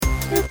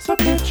It's a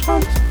pitch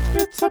hunt.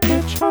 It's a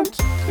pitch hunt.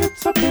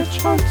 It's a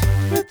pitch hunt.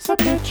 It's a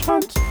pitch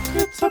hunt.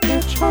 It's a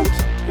pitch hunt.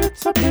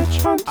 It's a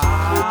pitch hunt.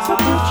 It's a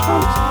pitch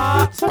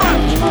hunt. It's a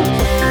pitch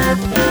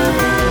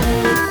hunt.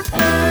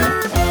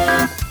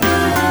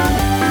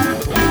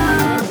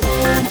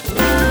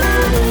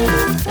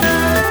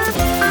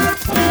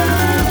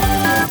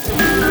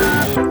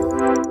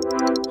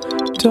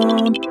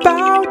 Don't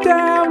bow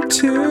down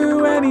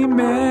to any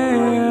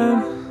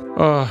man.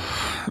 Oh,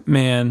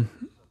 man.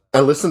 I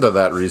listened to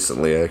that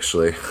recently,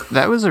 actually.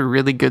 That was a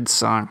really good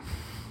song.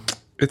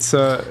 It's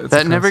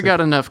that never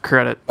got enough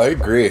credit. I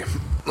agree.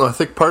 Well, I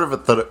think part of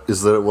it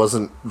is that it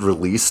wasn't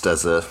released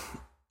as a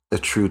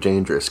true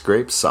Dangerous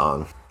Grapes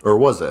song. Or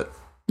was it?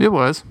 It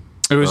was.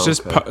 It was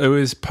it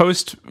was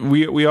post.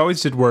 We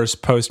always did worse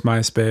post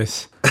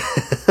MySpace.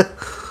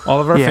 All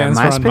of our fans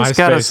were on MySpace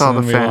got us all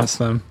and the we fans. lost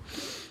them.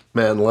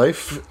 Man,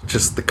 life,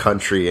 just the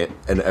country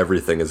and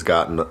everything has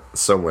gotten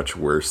so much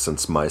worse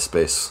since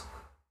MySpace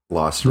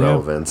lost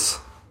relevance.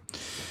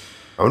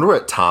 I wonder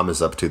what Tom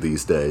is up to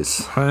these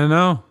days. I don't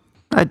know.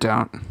 I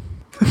don't.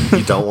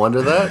 You don't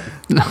wonder that?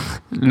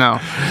 No.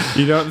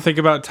 You don't think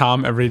about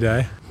Tom every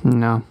day?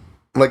 No.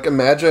 Like,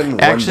 imagine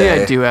Actually, one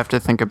day, I do have to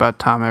think about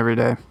Tom every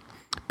day.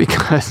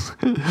 Because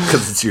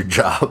it's your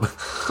job.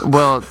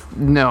 Well,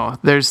 no.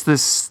 There's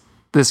this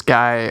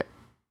guy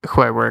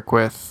who I work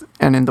with,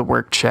 and in the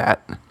work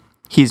chat,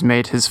 he's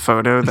made his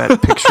photo,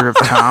 that picture of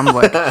Tom,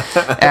 like,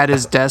 at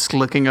his desk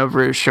looking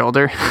over his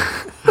shoulder.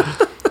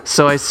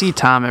 So I see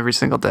Tom every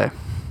single day.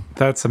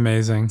 That's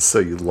amazing. So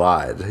you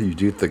lied. You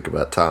do think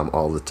about Tom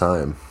all the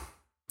time.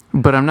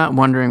 But I'm not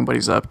wondering what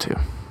he's up to.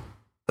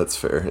 That's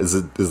fair. Is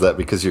that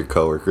because your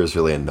coworker is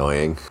really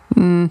annoying?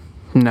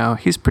 No,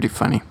 he's pretty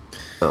funny.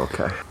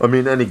 Okay. I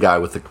mean, any guy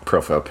with a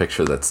profile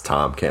picture that's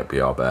Tom can't be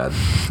all bad.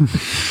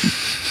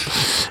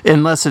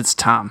 Unless it's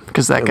Tom,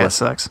 because that guy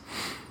sucks.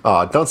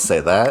 Oh, don't say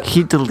that.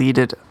 He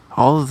deleted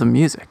all of the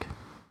music.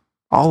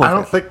 All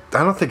of it.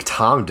 I don't think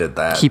Tom did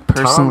that. He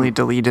personally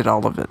deleted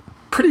all of it.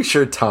 Pretty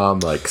sure Tom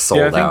sold out.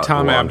 Yeah, I think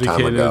Tom a long time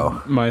abdicated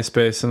ago.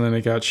 MySpace and then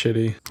it got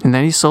shitty. And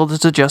then he sold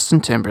it to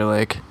Justin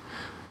Timberlake.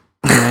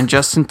 And then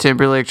Justin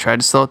Timberlake tried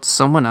to sell it to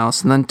someone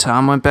else. And then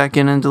Tom went back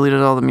in and deleted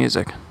all the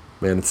music.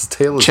 Man, it's a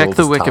tale as Check old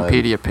the as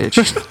Wikipedia page.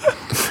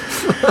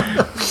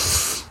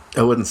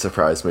 It wouldn't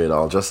surprise me at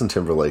all. Justin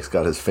Timberlake's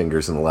got his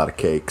fingers in a lot of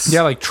cakes.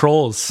 Yeah, like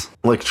Trolls.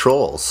 Like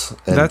Trolls.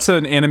 And That's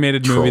an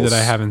animated movie that I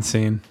Trolls. haven't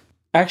seen.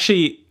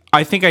 Actually,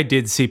 I think I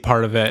did see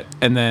part of it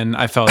and then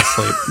I fell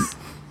asleep.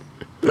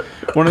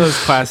 One of those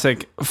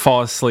classic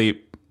fall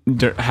asleep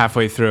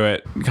halfway through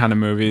it kind of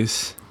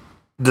movies.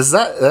 Does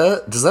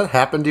that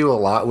happen to you a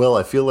lot, Will?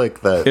 I feel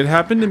like that It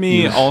happened to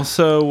me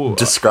also.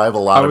 describe a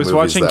lot I of was movies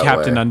watching that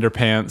Captain way.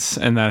 Underpants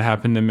and that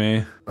happened to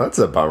me. That's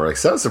a bummer.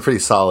 Like, that was a pretty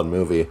solid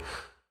movie.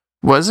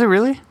 Was it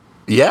really?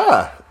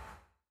 Yeah.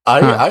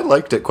 I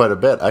liked it quite a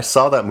bit. I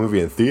saw that movie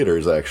in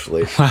theaters,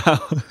 actually. Wow.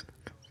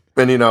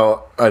 And,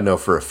 I know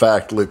for a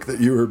fact, Luke, that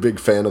you were a big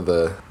fan of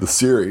the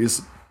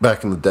series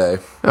back in the day.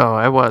 Oh,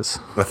 I was.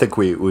 I think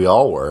we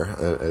all were.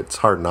 It's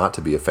hard not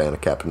to be a fan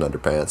of Captain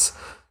Underpants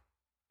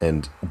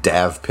and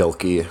Dav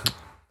Pilkey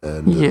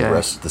and the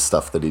rest of the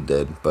stuff that he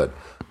did. But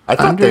I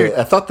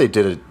thought they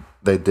did it.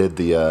 They did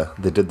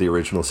the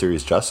original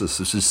series justice.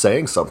 It's just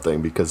saying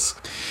something because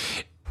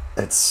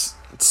it's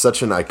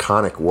such an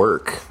iconic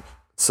work.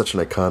 Such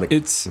an iconic,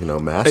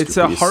 masterpiece. It's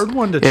a hard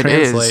one to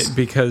translate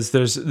because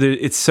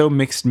it's so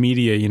mixed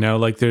media,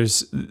 like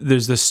there's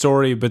the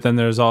story, but then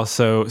there's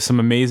also some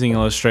amazing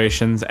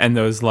illustrations and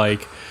those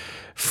like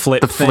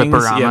flip things.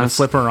 Flipporamas. Yeah, the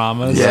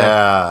flipporamas.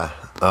 Yeah.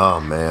 Oh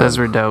man. Those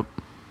were dope.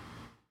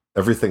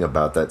 Everything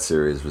about that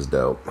series was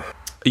dope.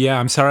 Yeah,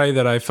 I'm sorry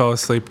that I fell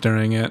asleep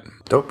during it.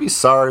 Don't be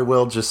sorry,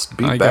 Will. Just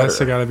be I better. guess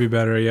I gotta be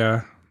better,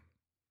 yeah.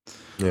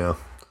 Yeah.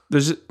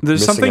 There's Missing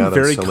something out on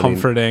very so many-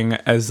 comforting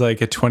as like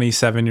a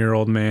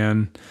 27-year-old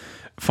man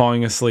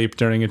falling asleep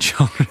during a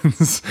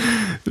children's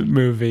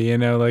movie,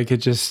 like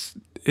it's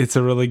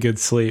a really good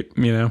sleep,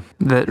 That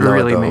No,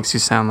 really don't. makes you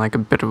sound like a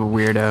bit of a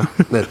weirdo.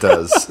 It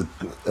does.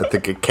 I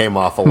think it came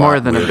off a lot More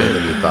than a weirder bit.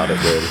 than you thought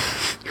it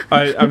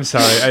did. I'm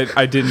sorry.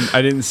 I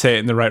didn't say it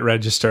in the right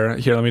register.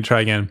 Here, let me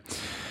try again.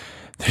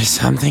 There's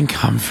something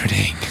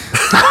comforting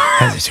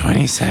as a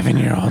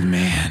 27-year-old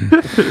man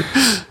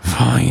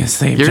falling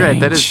asleep You're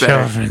during right, that a is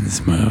better.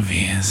 children's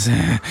movie is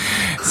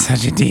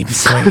such a deep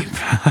sleep.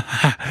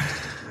 I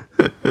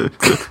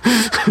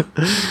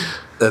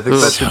think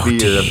that should So be your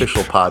deep.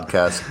 official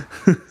podcast.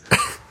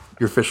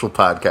 Your official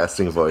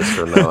podcasting voice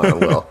from now on,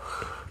 Will.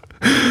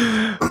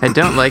 I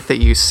don't like that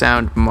you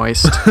sound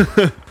moist.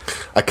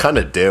 I kind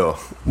of do.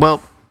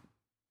 Well,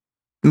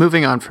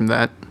 moving on from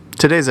that,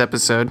 today's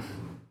episode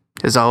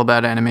is all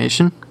about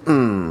animation.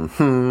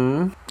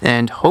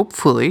 And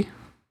hopefully,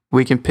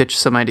 we can pitch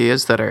some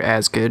ideas that are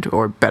as good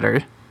or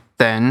better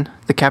than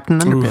the Captain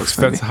Underpants Oof,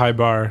 movie. that's a high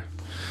bar.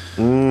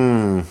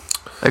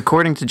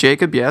 According to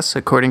Jacob, yes.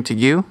 According to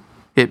you,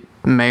 it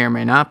may or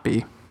may not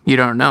be. You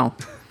don't know.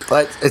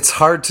 But it's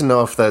hard to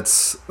know if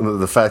that's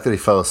the fact that he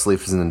fell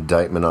asleep is an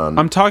indictment on.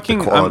 I'm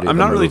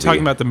not really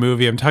talking about the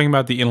movie. I'm talking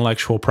about the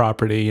intellectual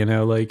property. You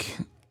know, like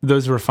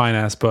those were fine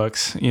ass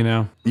books. You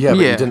know. Yeah, but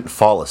you didn't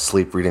fall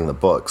asleep reading the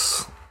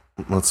books.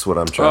 That's what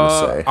I'm trying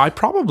to say. I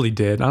probably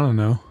did. I don't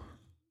know.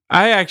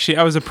 I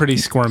was a pretty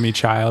squirmy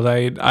child.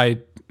 I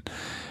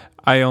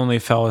only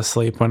fell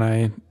asleep when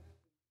I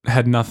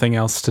had nothing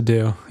else to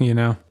do, you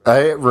know?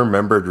 I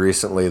remembered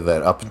recently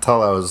that up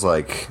until I was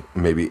like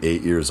maybe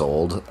 8 years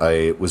old,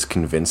 I was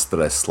convinced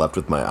that I slept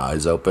with my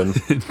eyes open.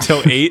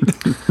 Until 8?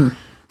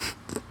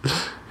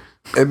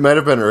 It might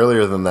have been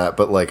earlier than that,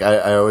 but like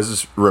I always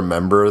just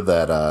remember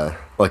that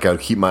like I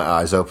would keep my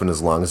eyes open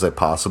as long as I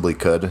possibly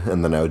could,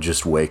 and then I would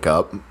just wake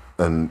up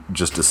and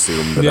just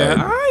assume that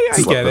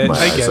I get it.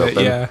 I get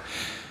it, yeah.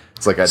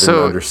 It's like I didn't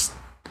understand.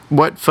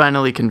 What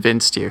finally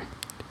convinced you?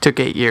 Took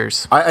 8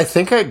 years. I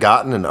think I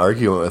got in an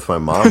argument with my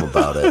mom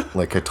about it.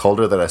 Like, I told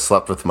her that I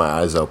slept with my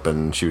eyes open,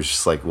 and she was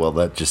just like, well,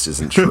 that just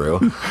isn't true.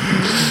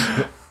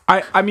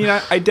 I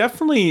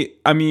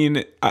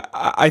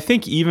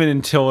think even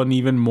until an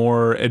even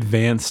more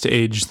advanced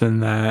age than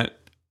that,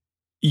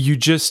 you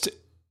just,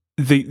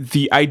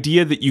 the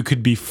idea that you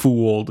could be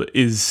fooled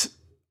is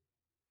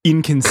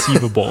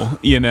inconceivable,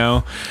 you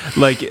know,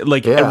 like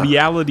a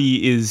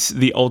reality is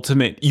the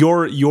ultimate,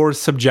 your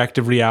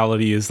subjective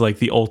reality is like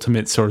the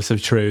ultimate source of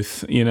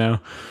truth, you know.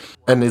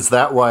 And is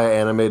that why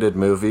animated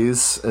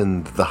movies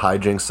and the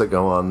hijinks that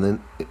go on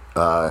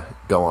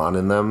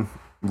in them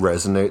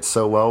resonate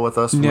so well with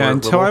us? Yeah,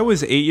 until I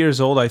was 8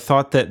 years old, I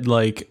thought that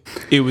like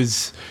it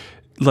was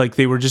like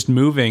they were just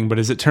moving, but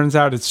as it turns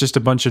out, it's just a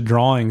bunch of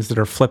drawings that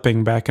are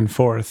flipping back and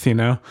forth, you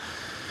know.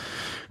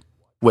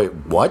 Wait,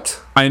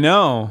 what? I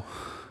know.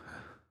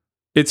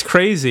 It's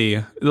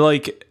crazy.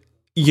 Like,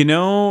 you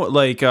know,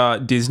 like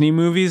Disney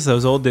movies,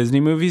 those old Disney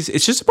movies,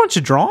 it's just a bunch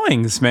of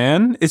drawings,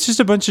 man. It's just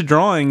a bunch of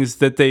drawings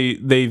that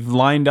they've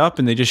lined up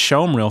and they just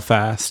show them real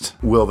fast.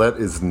 Will, that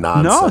is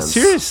nonsense. No,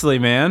 seriously,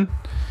 man.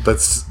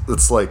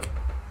 That's like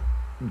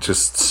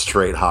just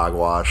straight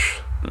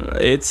hogwash.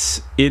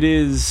 It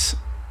is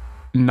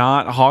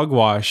not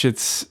hogwash.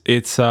 It's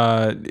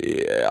a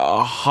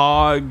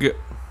hog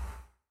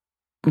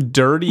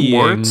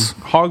dirtying.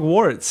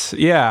 Hogwarts,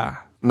 yeah.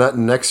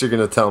 Next, you're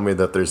going to tell me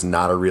that there's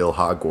not a real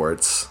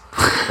Hogwarts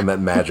and that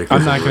magic is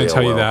I'm not going to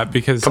tell you that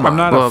because I'm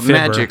not a fibber.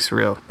 Magic's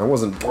real. I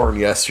wasn't born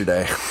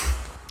yesterday.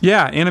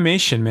 Yeah,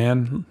 animation,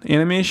 man.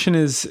 Animation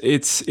is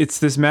it's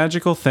this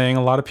magical thing.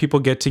 A lot of people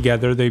get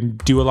together, they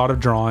do a lot of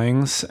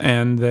drawings,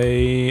 and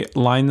they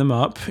line them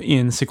up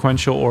in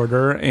sequential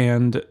order.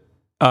 And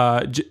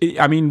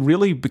I mean,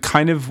 really,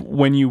 kind of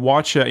when you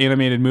watch an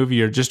animated movie,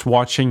 you're just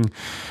watching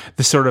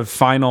the sort of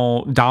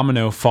final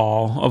domino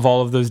fall of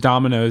all of those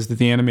dominoes that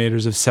the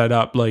animators have set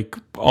up, like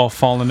all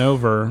falling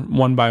over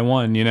one by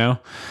one, you know?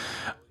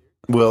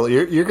 Well,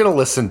 you're going to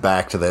listen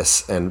back to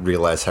this and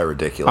realize how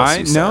ridiculous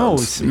you sound.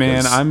 I know,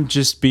 man. I'm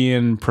just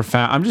being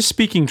profound. I'm just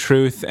speaking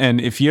truth. And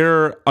if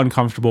you're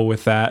uncomfortable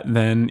with that,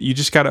 then you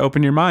just got to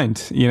open your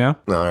mind, you know?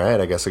 All right.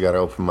 I guess I got to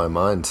open my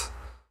mind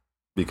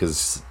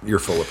because you're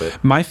full of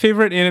it. My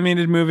favorite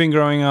animated movie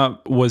growing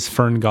up was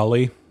Fern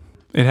Gully.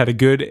 It had a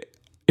good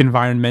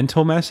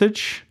environmental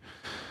message.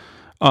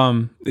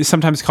 It's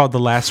sometimes called The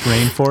Last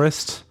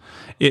Rainforest.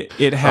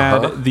 It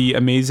had the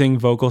amazing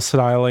vocal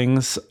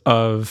stylings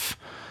of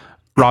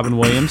Robin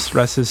Williams,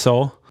 rest his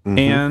soul,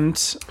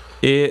 and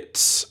it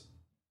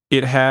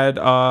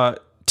had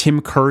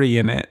Tim Curry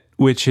in it,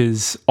 which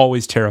is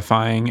always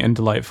terrifying and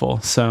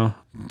delightful. So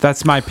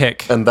that's my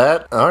pick. And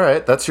all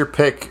right, that's your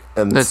pick.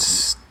 And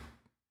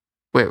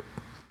wait.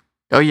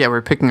 Oh yeah,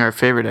 we're picking our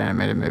favorite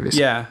animated movies.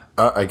 Yeah,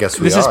 I guess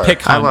this is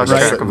Pick Hunt,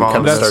 right?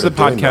 That's the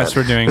podcast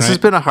we're doing. This has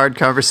been a hard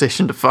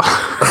conversation to follow.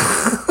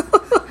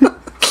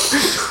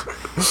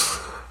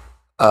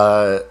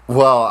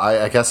 Well,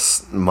 I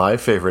guess my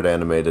favorite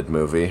animated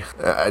movie.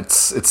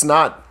 It's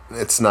not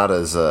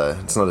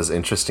as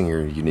interesting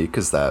or unique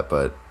as that,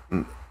 but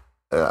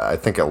I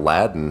think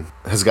Aladdin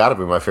has got to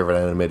be my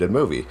favorite animated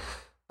movie.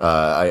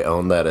 I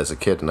owned that as a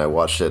kid, and I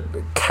watched it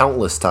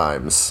countless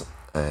times,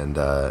 and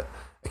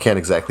I can't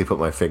exactly put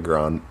my finger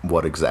on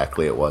what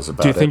exactly it was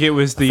about. Do you think it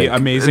was the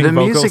amazing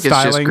vocal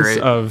stylings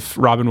of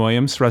Robin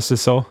Williams, rest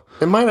his soul?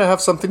 It might have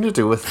something to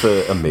do with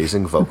the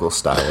amazing vocal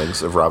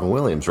stylings of Robin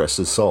Williams, rest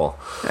his soul.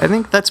 I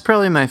think that's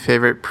probably my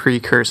favorite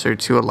precursor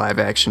to a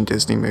live-action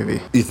Disney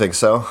movie. You think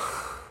so?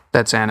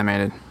 That's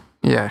animated.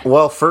 Yeah.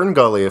 Well, Fern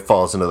Gully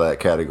falls into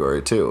that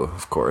category too,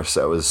 of course.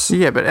 That was...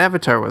 Yeah, but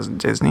Avatar wasn't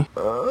Disney.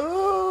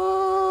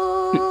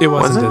 It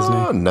wasn't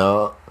Disney.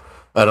 No,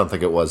 I don't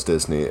think it was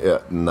Disney. Yeah,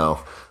 no.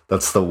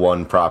 That's the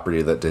one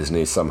property that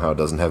Disney somehow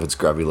doesn't have its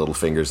grubby little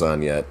fingers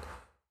on yet.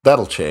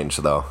 That'll change,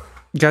 though.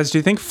 Guys, do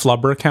you think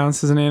Flubber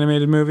counts as an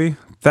animated movie?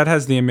 That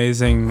has the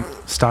amazing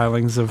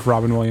stylings of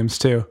Robin Williams,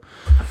 too.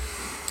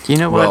 You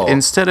know what?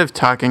 Instead of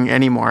talking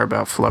any more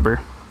about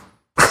Flubber,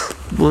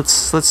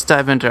 let's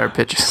dive into our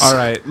pitches. All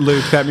right,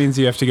 Luke, that means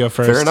you have to go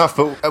first. Fair enough,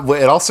 but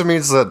it also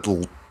means that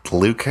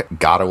Luke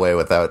got away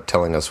without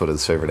telling us what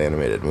his favorite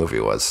animated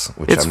movie was,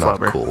 which I'm not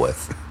cool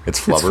with.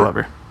 It's Flubber? It's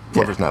Flubber.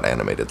 Flubber's not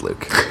animated,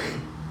 Luke.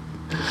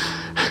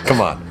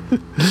 Come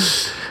on.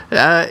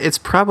 It's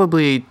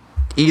probably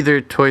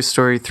either Toy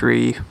Story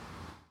 3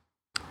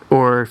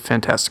 or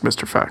Fantastic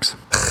Mr. Fox.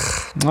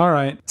 All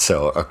right.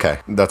 So, okay.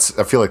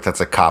 I feel like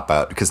that's a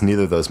cop-out because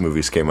neither of those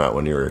movies came out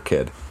when you were a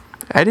kid.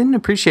 I didn't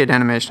appreciate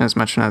animation as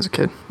much when I was a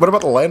kid. What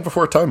about the Land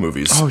Before Time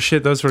movies? Oh,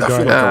 shit, those were I feel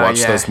good. like I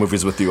watched those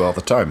movies with you all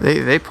the time.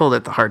 They pulled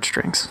at the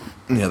heartstrings.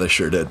 Yeah, they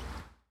sure did.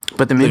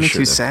 But they made me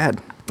too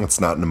sad. That's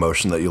not an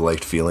emotion that you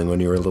liked feeling when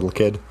you were a little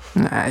kid.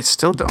 Nah, I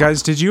still don't.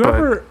 Guys, did you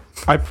ever...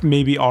 I've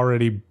maybe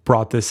already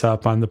brought this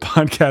up on the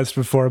podcast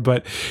before,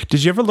 but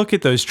did you ever look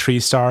at those tree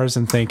stars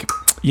and think,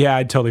 yeah,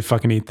 I'd totally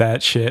fucking eat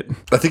that shit?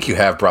 I think you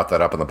have brought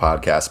that up on the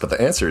podcast, but the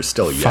answer is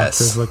still yes.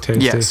 Those look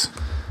tasty. Yes.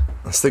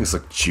 Those things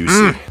look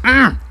juicy.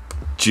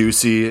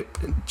 Juicy,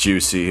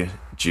 juicy,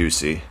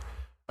 juicy.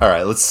 All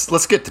right,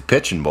 let's get to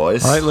pitching,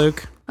 boys. All right,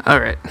 Luke. All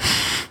right.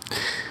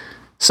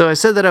 So I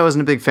said that I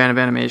wasn't a big fan of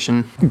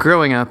animation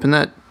growing up, and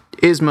that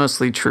is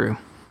mostly true.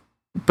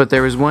 But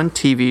there was one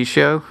TV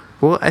show.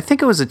 Well, I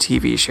think it was a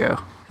TV show.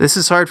 This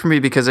is hard for me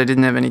because I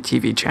didn't have any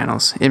TV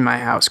channels in my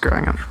house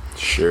growing up.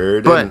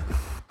 Sure But didn't.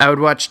 I would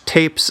watch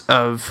tapes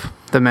of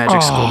the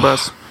Magic School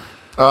Bus.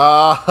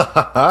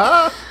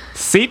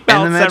 Seatbelts,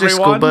 And the Magic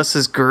everyone. School Bus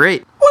is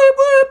great.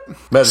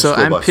 Magic So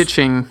School I'm Bus.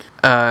 pitching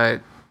a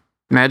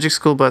Magic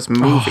School Bus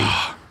movie.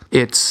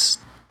 It's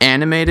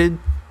animated,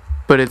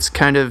 but it's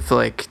kind of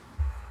like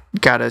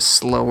got a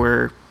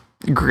slower,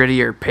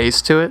 grittier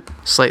pace to it.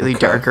 Slightly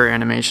darker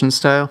animation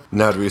style.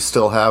 Now, do we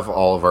still have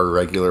all of our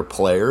regular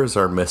players?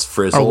 Our Miss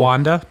Frizzle, Or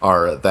Wanda.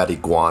 our that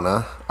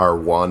iguana, our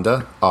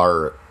Wanda,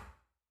 our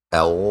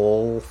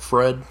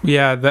Alfred.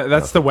 Yeah,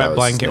 that's the that wet was his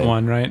blanket name.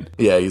 one, right?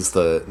 Yeah, he's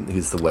the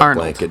wet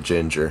Arnold. blanket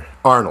ginger.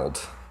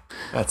 Arnold.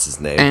 That's his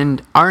name.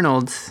 And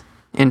Arnold,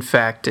 in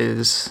fact,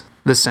 is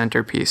the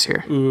centerpiece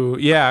here. Ooh,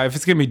 yeah, if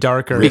it's going to be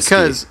darker. Risky.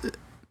 Because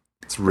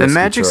It's the risky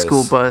Magic choice.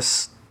 School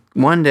Bus,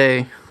 one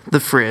day, the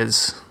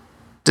Frizz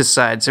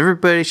decides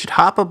everybody should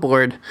hop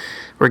aboard.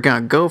 We're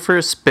going to go for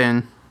a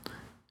spin.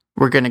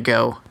 We're going to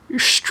go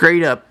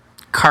straight up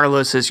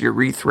Carlos's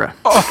urethra.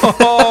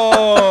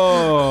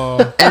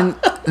 Oh! And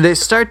they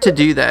start to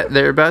do that.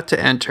 They're about to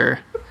enter.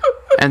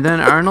 And then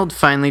Arnold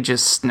finally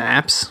just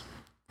snaps.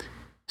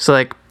 So,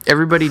 like,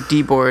 everybody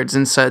deboards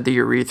inside the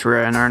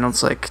urethra, and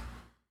Arnold's like,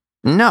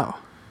 no,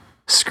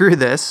 screw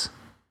this.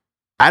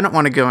 I don't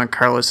want to go in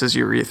Carlos's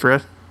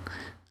urethra.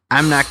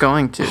 I'm not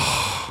going to.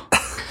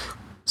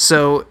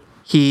 So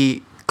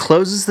he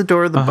closes the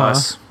door of the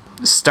bus,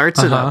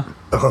 starts it up,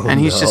 and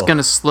he's just going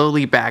to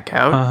slowly back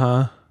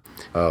out.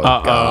 Oh,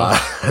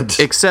 God.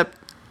 Except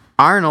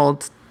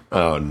Arnold,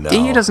 Oh, no.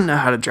 he doesn't know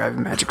how to drive a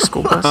Magic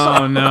School Bus.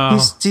 Oh, no.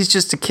 He's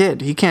just a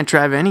kid. He can't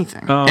drive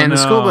anything. Oh, and the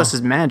school no. bus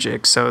is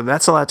magic, so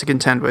that's a lot to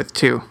contend with,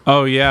 too.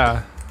 Oh,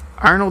 yeah.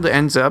 Arnold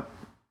ends up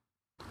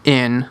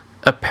in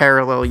a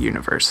parallel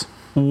universe.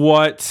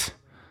 What?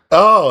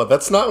 Oh,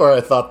 that's not where I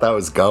thought that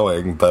was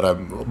going, but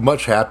I'm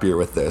much happier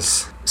with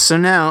this. So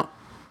now,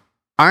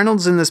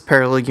 Arnold's in this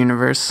parallel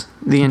universe.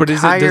 The But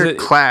does entire it-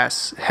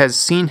 class has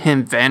seen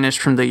him vanish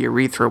from the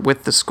urethra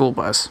with the school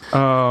bus.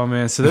 Oh,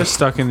 man. So they're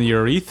stuck in the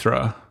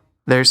urethra.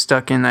 They're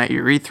stuck in that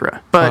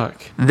urethra. But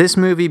Fuck. this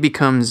movie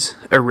becomes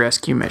a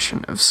rescue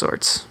mission of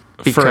sorts.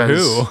 For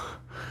who?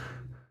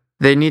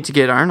 They need to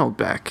get Arnold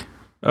back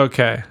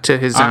Okay. to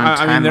his own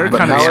I mean, they're timeline.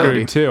 kind of how-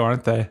 screwed too,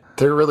 aren't they?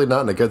 They're really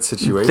not in a good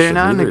situation. They're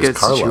not in a Neither is good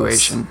Carlos.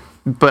 situation.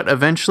 But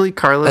eventually,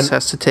 Carlos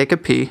has to take a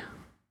pee.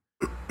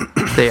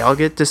 They all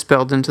get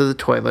dispelled into the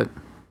toilet.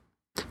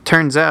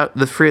 Turns out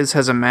the Frizz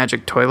has a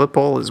magic toilet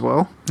bowl as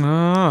well.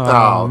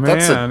 Oh, man.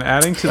 that's a-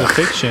 Adding to the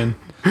fiction.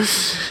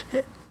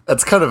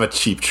 That's kind of a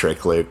cheap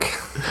trick, Luke.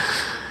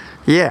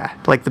 Yeah,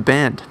 like the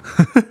band.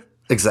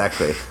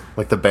 Exactly.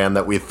 Like the band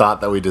that we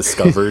thought that we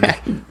discovered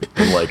in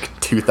like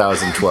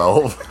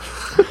 2012.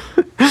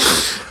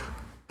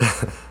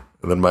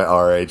 And then my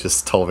RA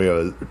just told me,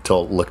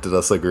 looked at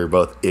us like we were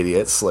both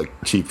idiots. Like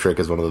Cheap Trick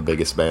is one of the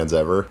biggest bands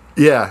ever.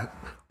 Yeah.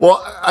 Well,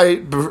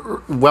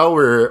 while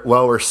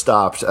we're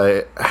stopped,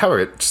 I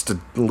have just a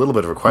little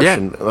bit of a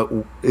question.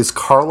 Was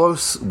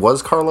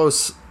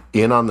Carlos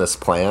in on this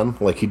plan?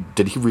 Like,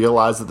 did he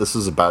realize that this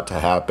was about to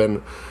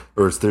happen,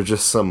 or is there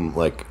just some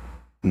like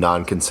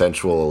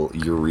non-consensual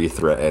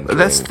urethra entering?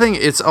 That's the thing.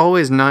 It's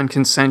always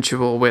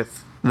non-consensual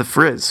with the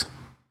Frizz.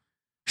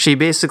 She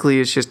basically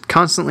is just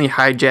constantly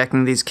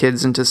hijacking these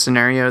kids into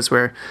scenarios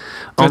where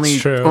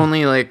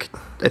only like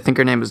I think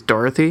her name is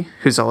Dorothy,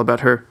 who's all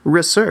about her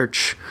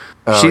research.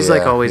 She's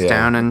like always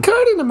down and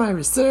according to my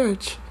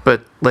research.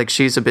 but like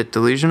she's a bit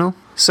delusional.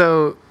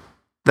 So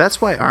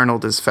that's why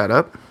Arnold is fed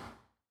up.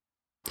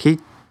 He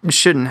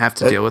shouldn't have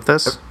to deal with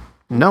this.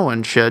 No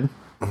one should.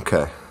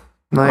 Okay.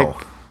 Like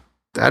Oh.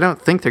 I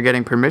don't think they're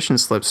getting permission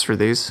slips for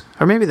these.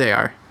 Or maybe they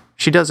are.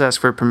 She does ask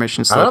for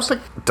permission I don't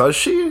slips. think does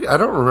she? I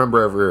don't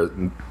remember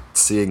ever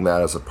seeing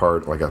that as a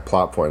part, like a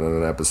plot point in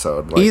an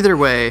episode. Like, Either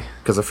way,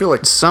 because I feel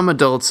like some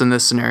adults in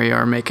this scenario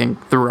are making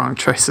the wrong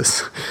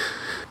choices.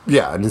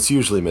 yeah, and it's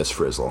usually Miss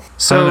Frizzle.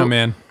 So I don't know,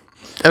 man.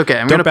 Okay,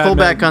 I'm going to Don't pull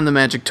badmouth- back on the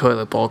magic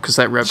toilet bowl because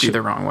that rubbed you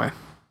the wrong way.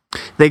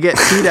 They get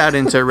peed out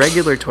into a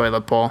regular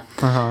toilet bowl.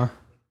 Uh-huh.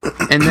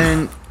 And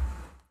then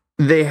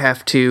they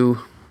have to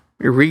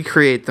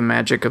recreate the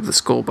magic of the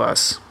school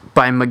bus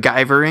by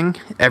MacGyvering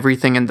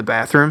everything in the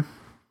bathroom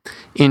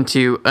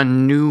into a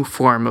new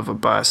form of a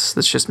bus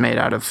that's just made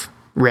out of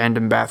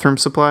random bathroom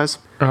supplies.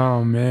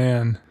 Oh,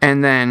 man.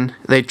 And then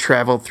they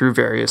travel through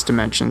various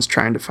dimensions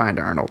trying to find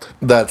Arnold.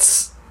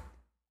 That's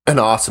an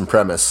awesome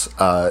premise.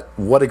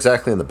 What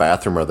exactly in the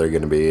bathroom are they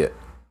going to be,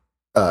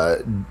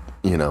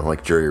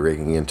 like jury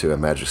rigging into a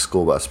magic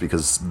school bus?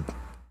 Because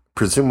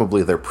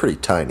presumably they're pretty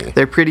tiny.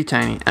 They're pretty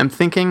tiny. I'm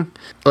thinking,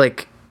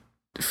 like,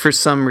 for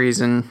some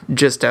reason,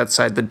 just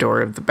outside the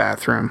door of the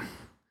bathroom,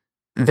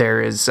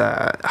 there is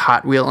a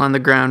Hot Wheel on the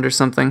ground or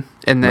something.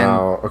 And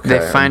then they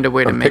find a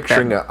way to make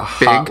that a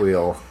Hot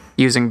Wheel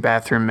using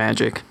bathroom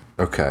magic.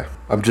 Okay.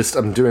 I'm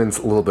doing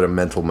a little bit of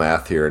mental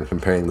math here and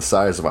comparing the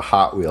size of a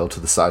Hot Wheel to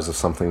the size of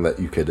something that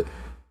you could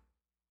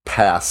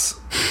pass.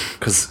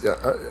 Because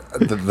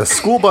the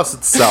school bus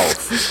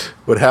itself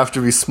would have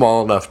to be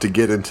small enough to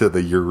get into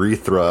the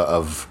urethra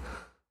of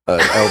an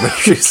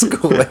elementary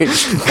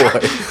school-aged boy.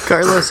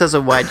 Carlos has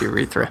a wide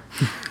urethra.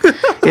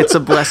 It's a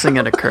blessing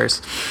and a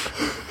curse.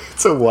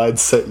 It's a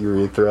wide-set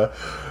urethra.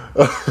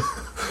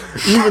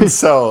 Even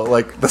so,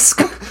 like, the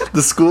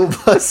school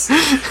bus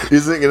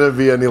isn't going to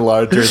be any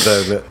larger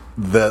than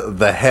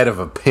the head of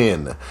a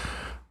pin.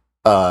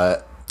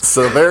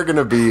 So they're going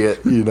to be,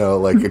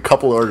 like a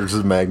couple orders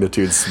of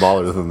magnitude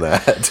smaller than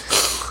that.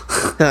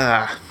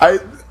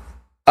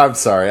 I'm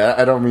sorry.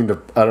 I don't mean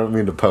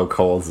to poke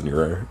holes in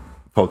your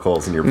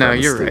No,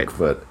 you're right.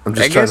 But I'm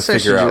just trying to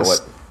figure out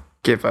what.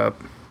 Give up.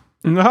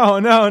 No.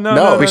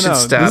 We should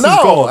stop. This is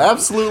No, gold.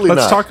 absolutely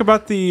Let's not. talk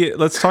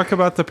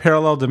about the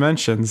parallel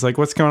dimensions. Like,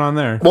 what's going on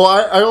there? Well,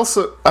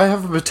 I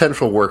have a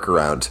potential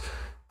workaround.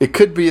 It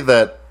could be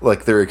that,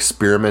 like, they're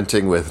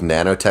experimenting with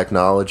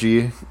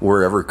nanotechnology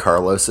wherever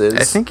Carlos is.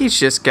 I think he's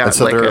just got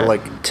so like they're, a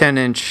like,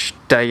 10-inch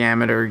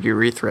diamiter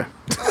urethra.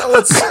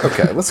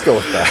 let's go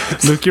with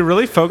that. Luke, you're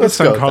really focused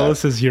Let's go on with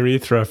Carlos's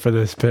urethra for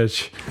this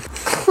pitch.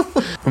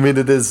 I mean,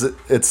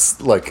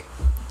 it's like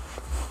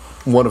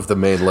one of the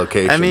main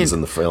locations in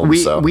the film.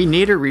 We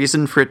need a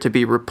reason for it to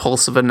be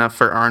repulsive enough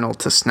for Arnold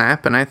to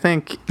snap, and I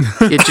think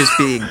it just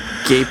being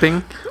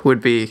gaping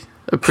would be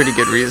a pretty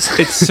good reason.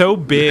 It's so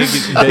big.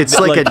 That, it's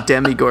like a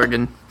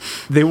demigorgon.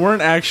 They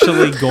weren't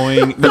actually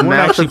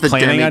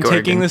planning on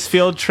taking demigorgon. this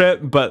field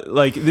trip, but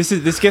like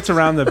this gets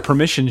around the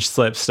permission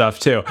slip stuff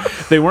too.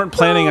 They weren't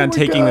planning on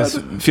taking this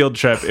field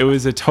trip. It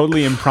was a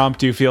totally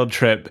impromptu field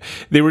trip.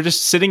 They were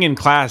just sitting in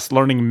class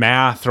learning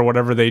math or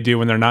whatever they do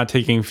when they're not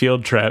taking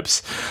field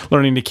trips,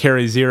 learning to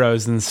carry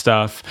zeros and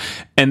stuff.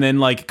 And then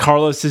like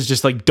Carlos is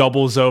just like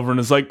doubles over and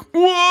is like,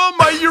 "Whoa,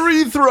 my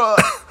urethra!"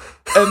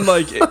 And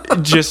like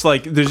just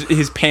like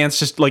his pants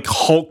just like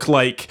Hulk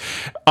like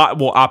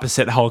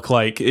opposite Hulk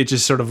like it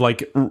just sort of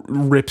like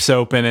rips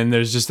open and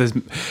there's just this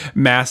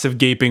massive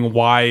gaping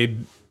wide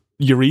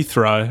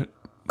urethra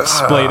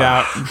splayed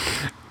out.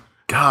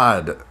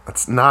 God,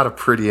 that's not a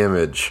pretty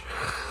image.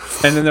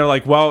 And then they're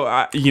like,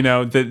 well,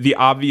 the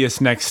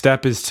obvious next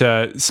step is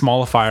to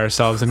smallify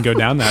ourselves and go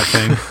down that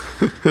thing.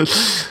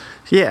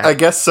 Yeah, I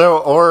guess so.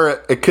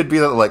 Or it could be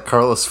that like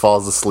Carlos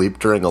falls asleep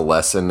during a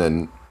lesson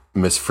and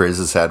Miss Frizz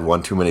has had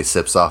one too many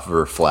sips off of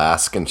her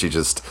flask and she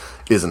just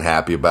isn't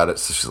happy about it.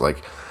 So she's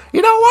like,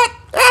 you know what?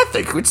 I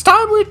think it's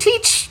time we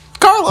teach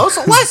Carlos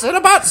a lesson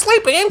about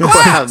sleeping in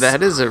class. Wow,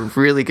 that is a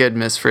really good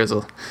Miss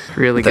Frizzle.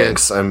 Really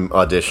Thanks. good. I'm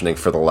auditioning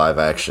for the live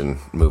action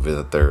movie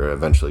that they're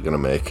eventually going to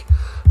make.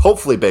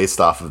 Hopefully based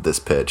off of this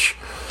pitch.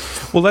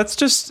 Well, let's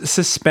just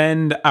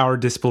suspend our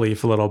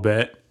disbelief a little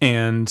bit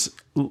and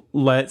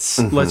let's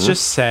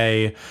just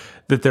say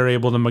that they're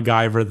able to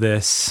MacGyver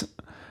this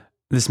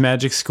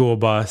magic school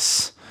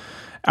bus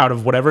out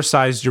of whatever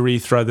sized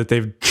urethra that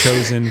they've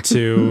chosen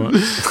to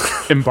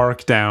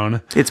embark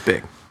down. It's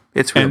big.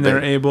 It's real and big.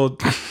 they're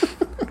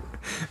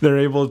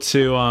able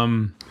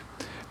to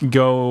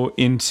go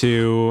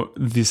into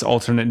this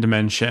alternate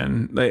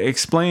dimension. Like,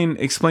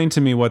 explain to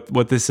me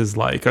what this is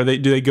like. Do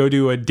they go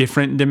to a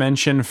different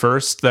dimension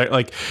first?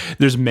 Like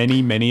there's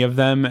many of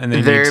them, and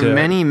there are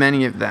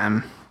many of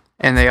them,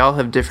 and they all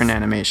have different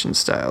animation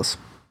styles.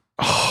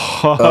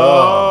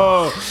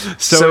 Oh.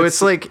 So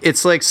it's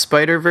like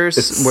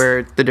Spider-Verse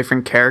where the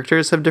different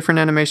characters have different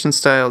animation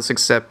styles,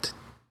 except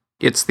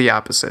it's the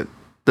opposite.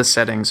 The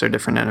settings are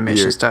different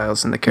animation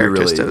styles and the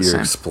characters stay the same.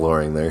 You're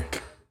exploring there.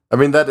 I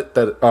mean that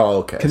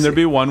okay. Can there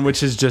be one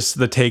which is just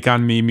the Take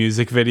On Me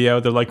music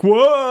video? They're like,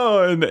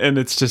 whoa, and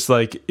it's just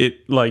like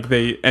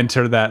they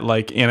enter that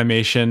like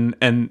animation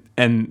and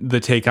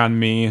the Take On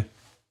Me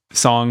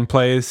song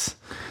plays.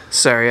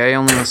 Sorry, I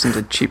only listen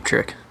to Cheap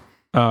Trick.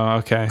 Oh,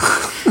 okay.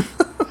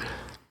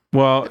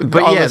 Well,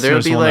 but yeah,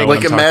 there'll be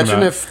like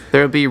imagine if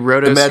there'll be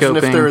rotoscoping. Imagine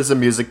if there is a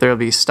music. There'll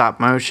be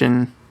stop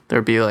motion.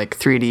 There'll be like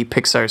 3D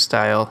Pixar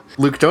style.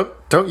 Luke,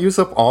 don't use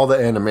up all the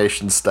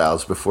animation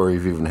styles before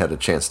you've even had a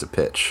chance to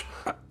pitch.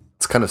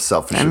 It's kind of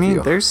selfish. I mean, of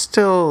you. there's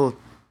still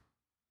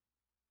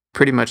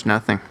pretty much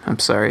nothing. I'm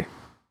sorry.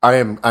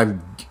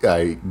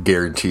 I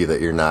guarantee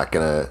that you're not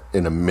gonna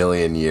in a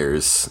million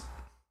years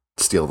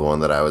steal the one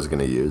that I was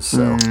gonna use.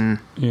 So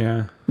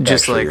yeah,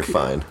 just actually, like you're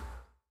fine.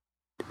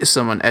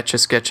 Someone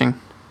etch-a-sketching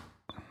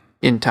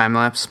in time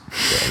lapse.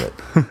 Damn it,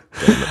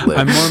 Liv.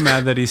 I'm more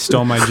mad that he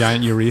stole my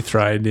giant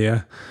urethra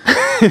idea.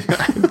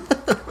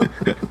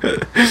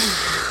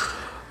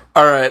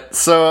 All right,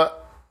 so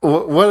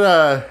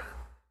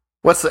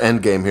what's the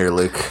end game here,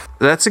 Luke?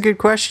 That's a good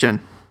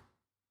question.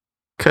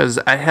 Because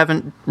I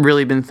haven't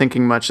really been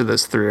thinking much of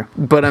this through.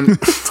 But I'm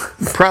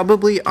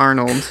probably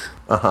Arnold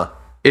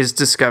is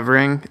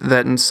discovering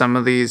that in some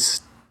of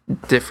these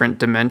different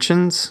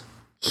dimensions,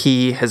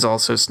 he has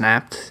also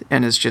snapped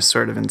and is just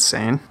sort of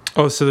insane.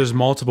 Oh, so there's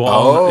multiple.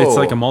 It's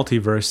like a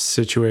multiverse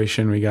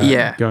situation we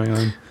got going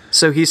on.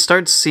 So he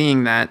starts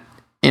seeing that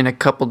in a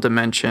couple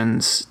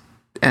dimensions,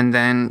 and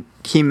then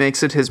he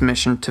makes it his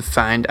mission to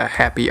find a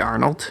happy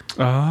Arnold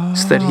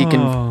so that he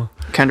can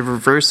kind of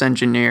reverse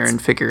engineer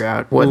and figure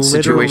out what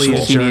situation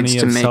he needs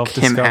to make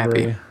him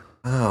happy.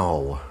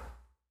 Oh.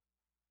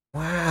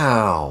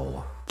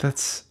 Wow.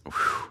 That's...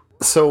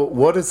 So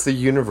what is the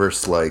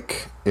universe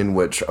like in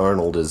which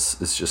Arnold is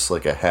just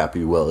like a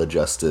happy,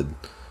 well-adjusted,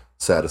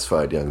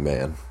 satisfied young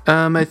man?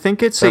 I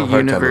think it's a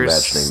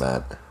universe imagining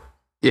that.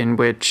 In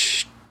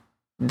which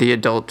the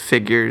adult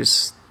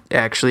figures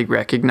actually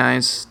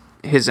recognize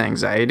his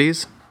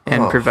anxieties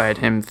and provide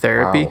him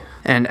therapy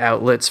and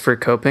outlets for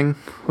coping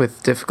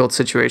with difficult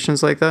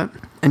situations like that.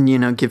 And,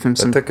 give him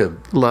some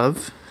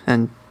love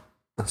and...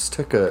 Let's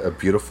take a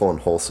beautiful and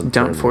wholesome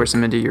Don't force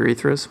him into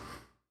urethras.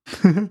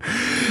 In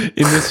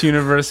this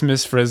universe,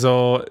 Miss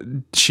Frizzle,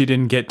 she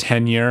didn't get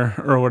tenure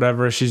or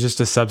whatever. She's just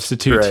a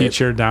substitute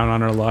teacher down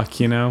on her luck,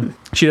 She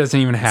doesn't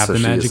even have the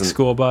magic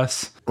school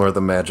bus. Or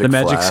the magic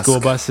flask. School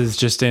bus is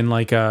just in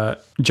like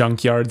a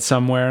junkyard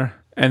somewhere.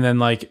 And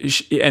then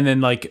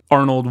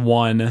Arnold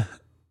 1,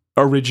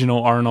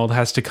 original Arnold,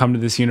 has to come to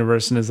this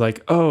universe and is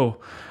like, oh,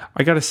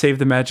 I got to save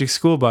the magic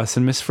school bus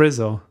and Miss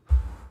Frizzle.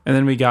 And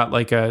then we got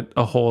like a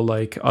whole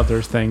like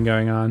other thing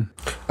going on.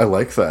 I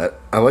like that.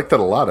 I like that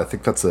a lot. I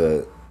think that's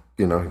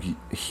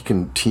he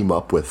can team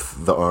up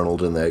with the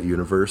Arnold in that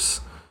universe.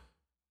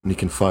 And he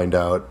can find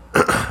out.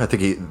 I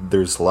think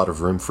there's a lot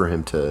of room for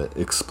him to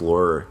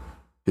explore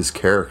his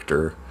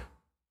character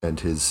and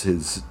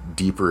his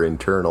deeper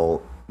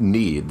internal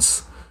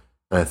needs.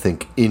 And I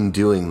think in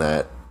doing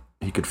that,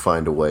 he could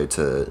find a way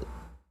to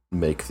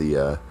make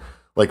the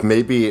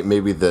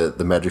maybe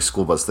the magic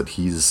school bus that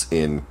he's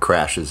in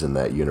crashes in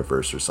that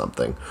universe or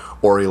something,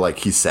 or he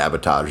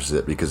sabotages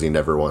it because he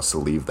never wants to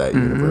leave that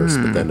universe.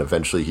 But then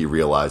eventually he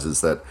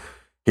realizes that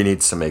he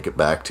needs to make it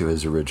back to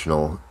his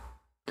original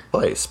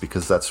place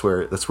because that's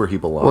where he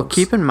belongs. Well,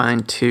 keep in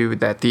mind too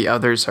that the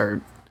others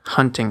are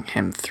hunting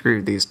him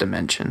through these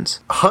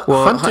dimensions.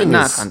 Hunting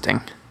not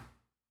hunting.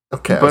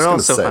 Okay, but I was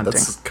also say, hunting.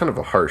 That's kind of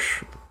a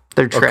harsh...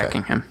 They're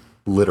tracking him.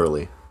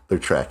 Literally. They're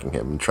tracking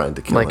him and trying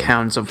to kill him. Like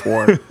hounds of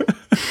war.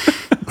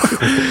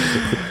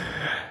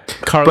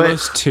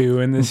 Carlos, too,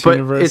 in this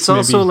universe. But it's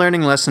also a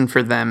learning lesson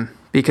for them,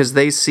 because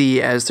they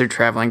see, as they're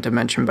traveling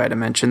dimension by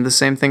dimension, the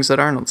same things that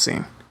Arnold's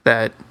seeing.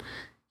 That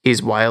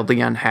he's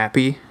wildly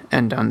unhappy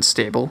and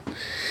unstable.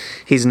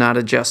 He's not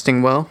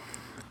adjusting well.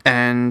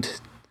 And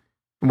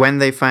when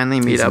they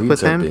finally meet up with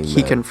him,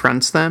 he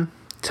confronts them,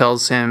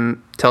 tells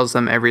them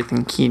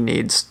everything he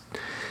needs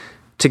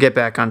to get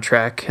back on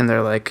track, and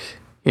they're like,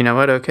 you know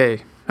what,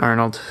 okay,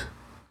 Arnold,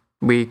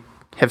 we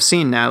have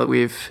seen now that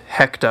we've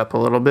hecked up a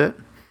little bit.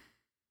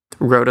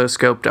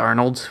 Rotoscoped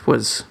Arnold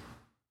was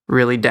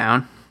really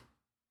down,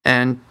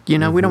 and we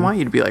don't want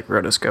you to be like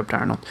Rotoscoped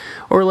Arnold,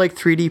 or like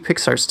 3D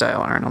Pixar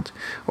style Arnold,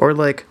 or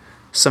like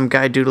some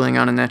guy doodling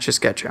on an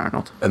Etch-a-Sketch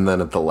Arnold. And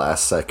then at the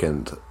last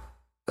second,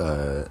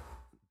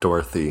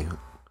 Dorothy,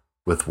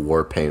 with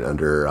war paint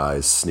under her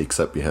eyes, sneaks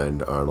up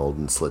behind Arnold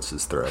and slits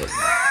his throat.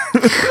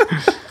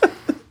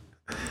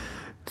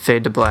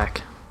 Fade to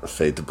black.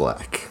 Fade to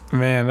black.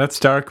 Man, that's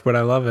dark, but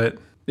I love it.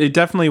 It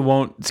definitely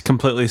won't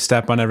completely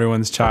step on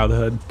everyone's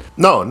childhood.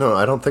 No,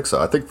 I don't think so.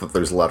 I think that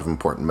there's a lot of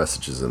important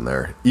messages in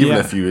there. Even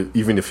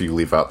if you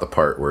leave out the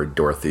part where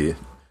Dorothy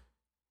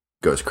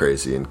goes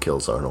crazy and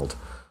kills Arnold.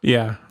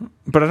 Yeah,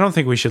 but I don't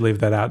think we should leave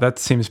that out. That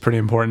seems pretty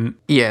important.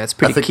 Yeah, it's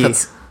pretty key.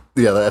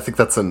 I think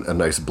that's a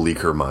nice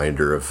bleak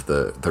reminder of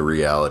the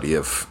reality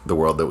of the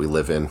world that we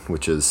live in,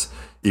 which is,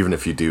 even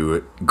if you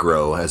do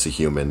grow as a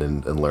human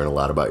and learn a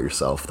lot about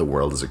yourself, the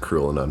world is a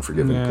cruel and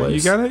unforgiving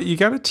place. You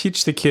gotta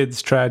teach the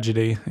kids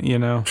tragedy,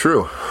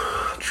 True.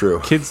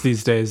 Kids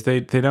these days,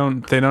 they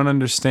don't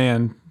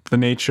understand the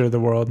nature of the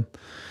world.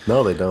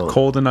 No, they don't.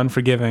 Cold and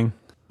unforgiving.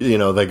 They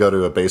go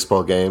to a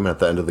baseball game. At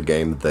the end of the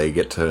game,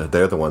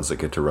 they're the ones that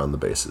get to run the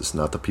bases,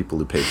 not the people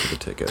who paid for the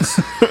tickets.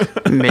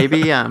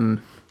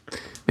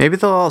 Maybe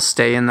they'll all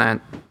stay in that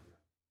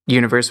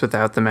universe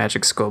without the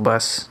magic school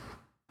bus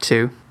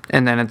too.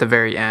 And then at the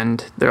very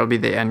end, there'll be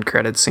the end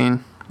credit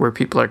scene where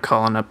people are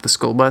calling up the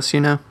school bus,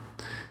 And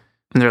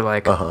they're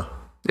like,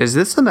 Is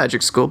this the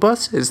magic school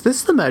bus? Is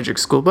this the magic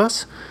school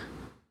bus?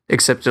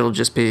 Except it'll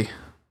just be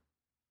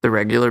the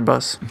regular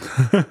bus.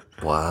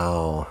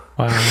 Wow.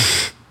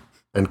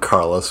 And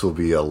Carlos will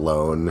be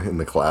alone in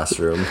the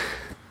classroom,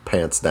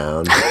 pants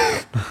down,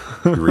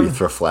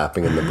 urethra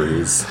flapping in the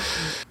breeze.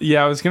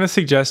 Yeah, I was going to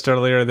suggest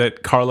earlier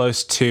that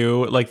Carlos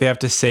 2, like they have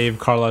to save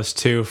Carlos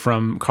 2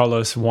 from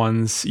Carlos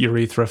 1's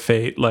urethra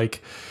fate.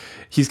 Like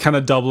he's kind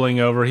of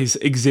doubling over. He's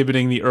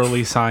exhibiting the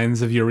early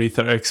signs of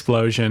urethra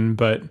explosion,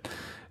 but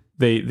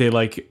they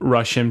like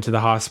rush him to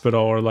the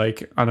hospital or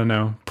like, I don't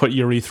know, put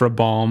urethra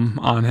balm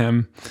on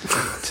him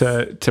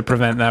to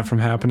prevent that from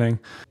happening.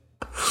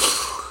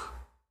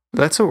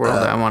 That's a world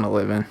I want to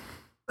live in.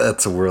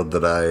 That's a world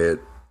that I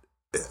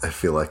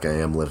feel like I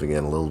am living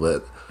in a little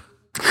bit.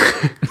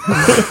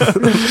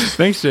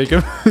 Thanks,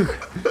 Jacob.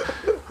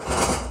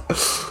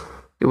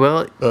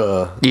 Well,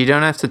 you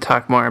don't have to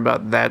talk more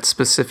about that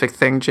specific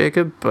thing,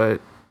 Jacob,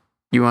 but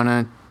you want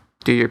to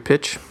do your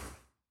pitch?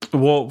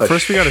 Well,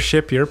 first we got to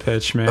ship your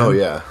pitch, man. Oh,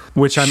 yeah.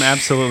 Which I'm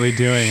absolutely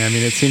doing. I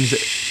mean, it seems...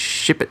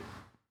 Ship it.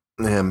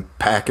 I'm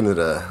packing it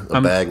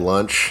a bag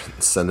lunch,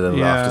 sending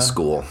it off to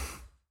school.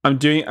 I'm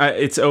doing...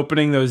 it's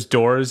opening those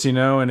doors, you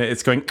know, and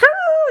it's going...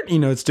 You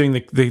know, it's doing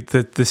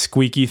the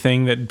squeaky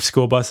thing that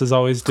school buses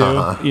always do.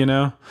 You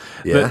know,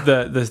 yeah.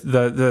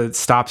 The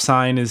stop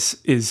sign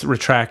is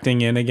retracting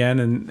in again,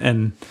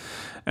 and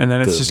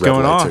then it's just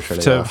going off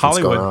to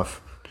Hollywood.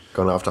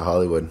 Going off to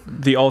Hollywood.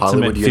 The ultimate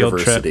Hollywood field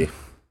University. trip.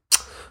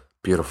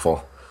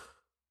 Beautiful.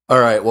 All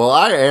right. Well,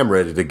 I am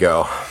ready to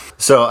go.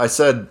 So I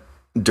said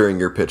during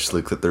your pitch,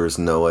 Luke, that there was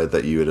no way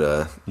that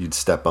you'd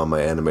step on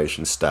my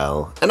animation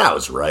style, and I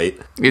was right.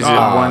 Is it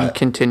one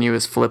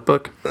continuous flip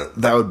book?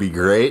 That would be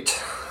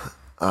great.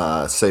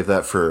 Save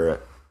that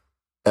for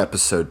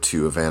episode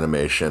 2 of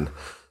animation.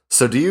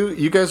 So do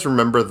you guys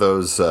remember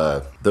those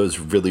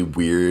really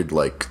weird,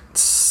 like,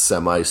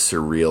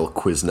 semi-surreal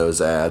Quiznos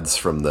ads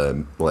from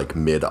the, like,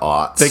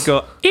 mid-aughts? They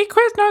go, eat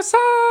Quiznos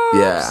sauce!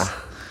 Yeah.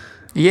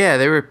 Yeah,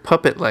 they were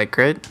puppet-like,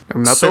 right?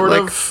 Or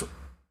Muppet-like?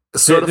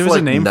 Sort of there was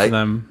like a name for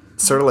them.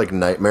 Sort of like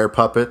nightmare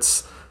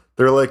puppets.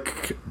 They're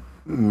like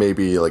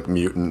maybe like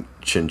mutant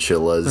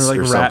chinchillas They're like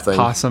or rat something.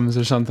 possums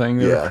or something.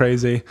 They were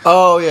crazy.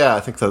 Oh yeah,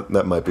 I think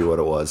that might be what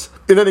it was.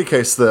 In any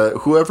case,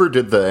 whoever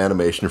did the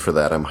animation for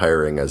that, I'm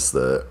hiring as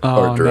the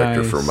art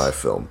director for my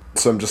film.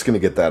 So I'm just going to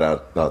get that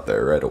out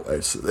there right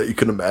away so that you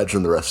can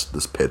imagine the rest of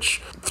this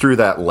pitch through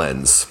that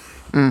lens.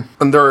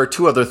 And there are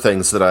 2 other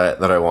things that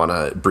I want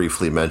to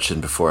briefly mention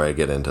before I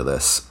get into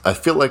this. I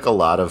feel like a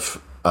lot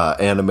of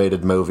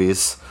animated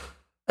movies,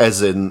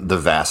 as in the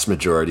vast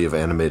majority of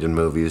animated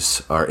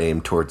movies, are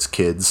aimed towards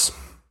kids.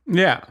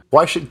 Yeah.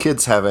 Why should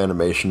kids have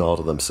animation all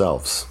to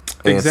themselves?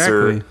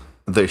 Exactly. Answer,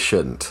 they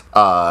shouldn't.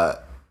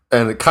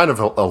 And kind of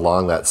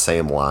along that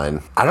same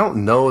line, I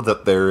don't know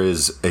that there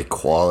is a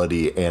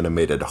quality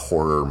animated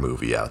horror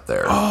movie out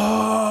there.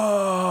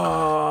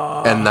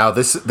 And now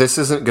this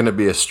isn't going to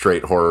be a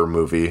straight horror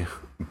movie,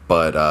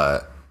 but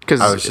is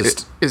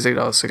it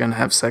also going to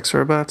have sex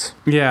robots?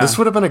 Yeah. This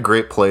would have been a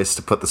great place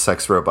to put the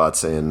sex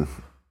robots in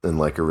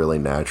like a really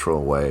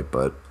natural way,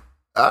 but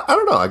I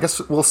don't know. I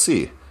guess we'll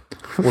see.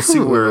 We'll see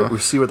where the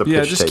pitch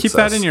takes us. Just keep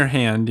that in your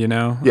hand, you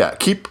know. Yeah,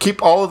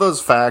 keep all of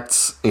those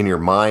facts in your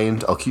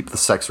mind. I'll keep the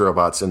sex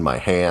robots in my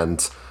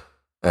hand,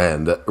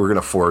 and we're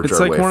gonna forge our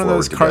way forward. It's like one of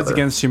those Cards together.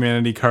 Against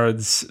Humanity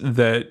cards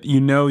that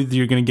you know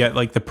you're gonna get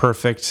like the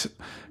perfect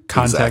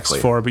context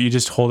for, but you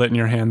just hold it in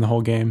your hand the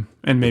whole game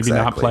and maybe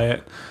not play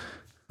it.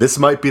 This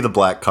might be the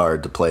black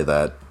card to play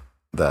that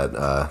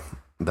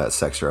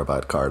sex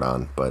robot card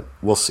on, but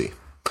we'll see.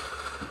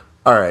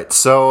 All right,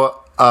 so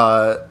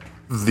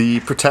the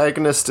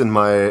protagonist in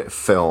my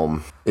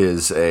film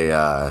is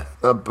a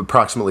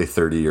approximately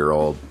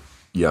 30-year-old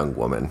young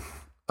woman.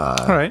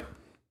 All right.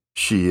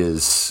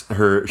 She's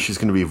going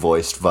to be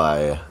voiced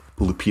by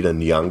Lupita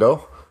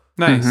Nyong'o.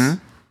 Nice. Mm-hmm.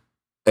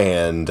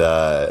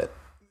 And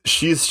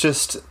she's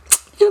just,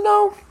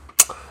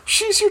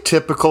 she's your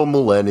typical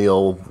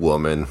millennial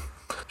woman.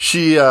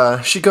 She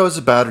goes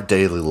about her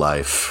daily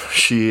life.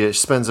 She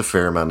spends a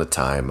fair amount of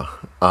time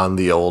on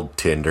the old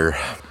Tinder.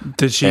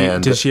 Did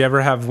she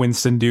ever have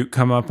Winston Duke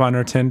come up on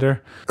her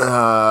Tinder?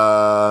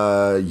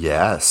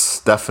 Yes,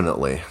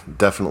 definitely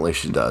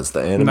she does.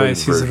 The animated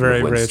nice. He's a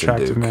very, very Winston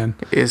attractive Duke. man.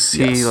 Is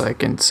he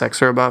like in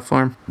sex robot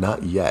form?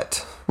 Not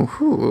yet.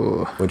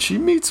 Ooh. When she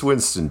meets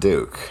Winston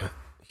Duke,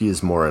 he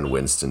is more in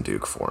Winston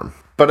Duke form.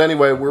 But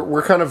anyway,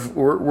 we're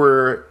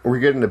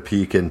getting a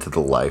peek into the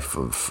life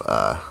of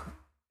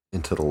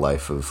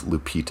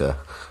Lupita,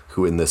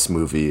 who in this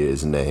movie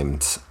is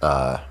named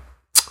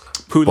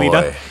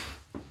Pulita.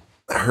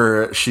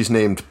 She's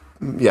named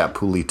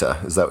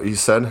Pulita. Is that what you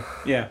said?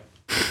 Yeah.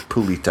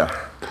 Pulita.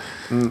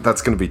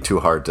 That's going to be too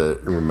hard to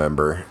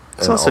remember.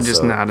 It's also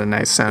just not a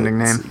nice sounding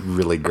name.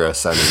 Really gross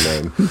sounding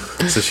name.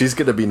 So she's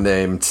going to be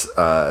named.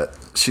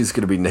 She's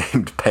going to be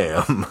named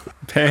Pam.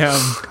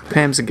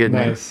 Pam's a good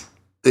name.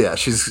 Yeah,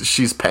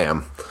 she's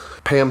Pam.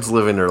 Pam's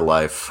living her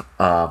life,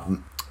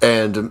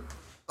 and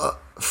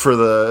for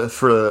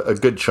a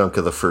good chunk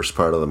of the first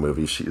part of the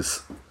movie,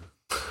 she's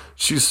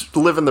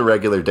living the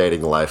regular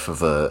dating life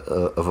of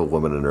a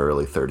woman in her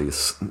early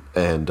 30s,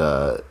 and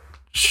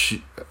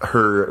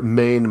her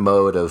main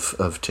mode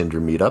of Tinder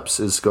meetups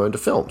is going to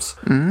films.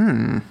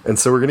 And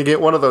so we're going to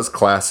get one of those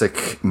classic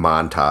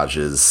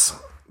montages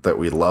that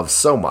we love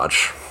so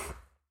much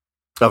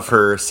of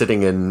her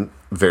sitting in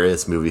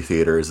various movie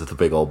theaters with a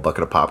big old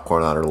bucket of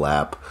popcorn on her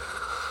lap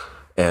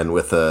and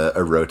with a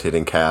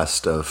rotating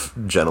cast of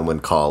gentlemen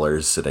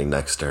callers sitting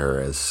next to her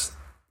as,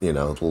 the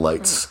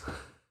lights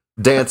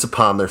dance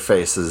upon their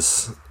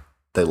faces.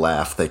 They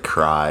laugh, they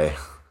cry,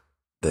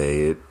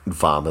 they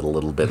vomit a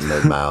little bit in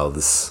their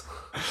mouths.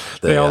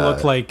 They all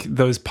look like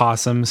those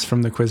possums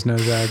from the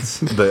Quiznos ads.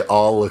 They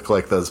all look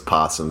like those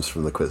possums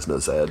from the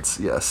Quiznos ads,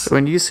 yes.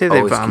 When you say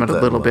they vomit a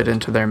little bit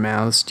into their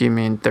mouths, do you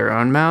mean their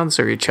own mouths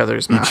or each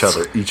other's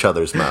mouths? Each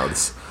other's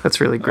mouths. That's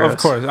really gross. Of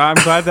course. I'm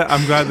glad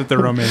that they're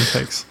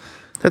romantics.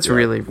 That's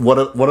really... One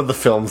of the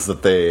films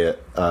that they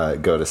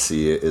go to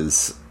see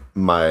is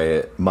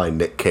my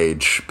Nick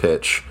Cage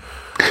pitch,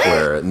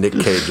 where Nick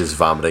Cage is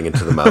vomiting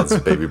into the mouths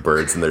of baby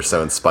birds, and they're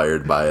so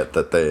inspired by it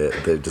that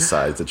they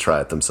decide to try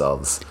it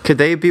themselves. Could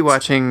they be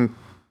watching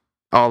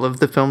all of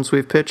the films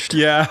we've pitched?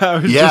 Yeah, I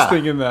was just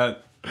thinking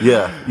that.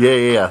 Yeah.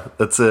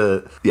 That's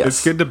yes.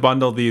 It's good to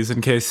bundle these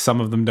in case some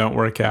of them don't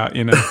work out,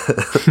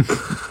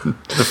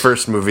 The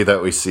first movie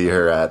that we see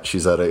her at,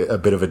 she's at a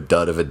bit of a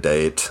dud of a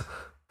date,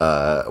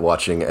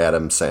 watching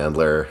Adam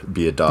Sandler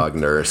be a dog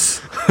nurse.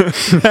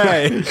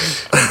 Hey.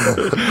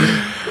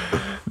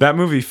 That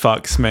movie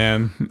fucks,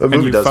 man. That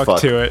movie does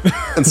fuck to it.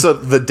 And so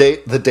the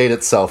date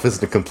itself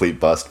isn't a complete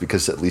bust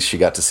because at least she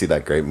got to see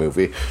that great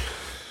movie.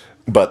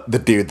 But the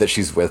dude that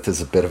she's with is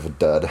a bit of a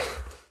dud.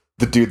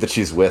 The dude that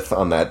she's with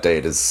on that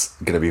date is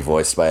going to be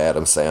voiced by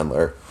Adam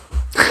Sandler.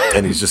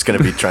 And he's just going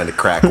to be trying to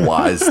crack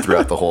wise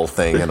throughout the whole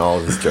thing, and all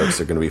of his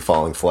jokes are going to be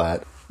falling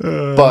flat.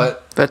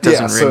 But that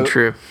doesn't ring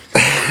true.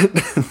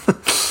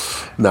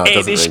 No, it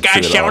doesn't this ring guy true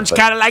at all, sounds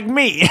kind of like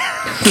me.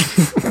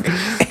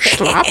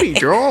 Sloppy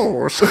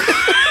Joes.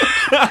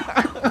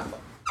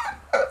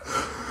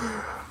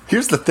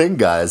 Here's the thing,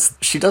 guys.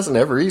 She doesn't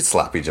ever eat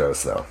Sloppy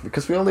Joes, though,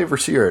 because we only ever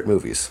see her at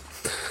movies.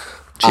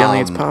 She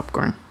only eats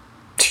popcorn.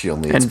 She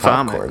only eats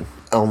popcorn.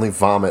 Only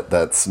vomit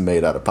that's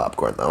made out of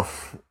popcorn, though.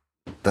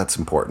 That's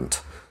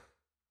important.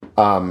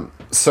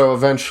 So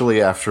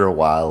eventually, after a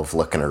while of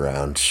looking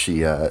around,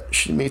 she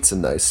meets a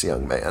nice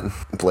young man,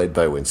 played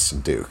by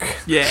Winston Duke.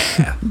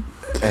 Yeah.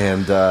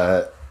 And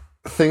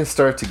things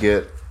start to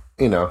get,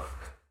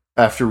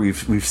 after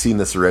we've seen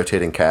this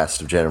rotating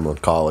cast of gentlemen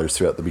callers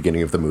throughout the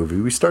beginning of the movie,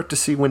 we start to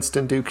see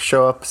Winston Duke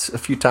show up a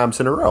few times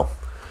in a row.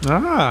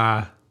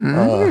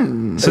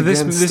 So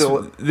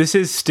this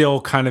is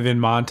still kind of in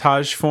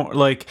montage form.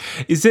 Like,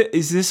 is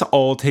this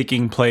all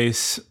taking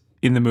place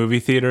in the movie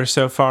theater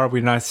so far?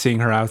 We're not seeing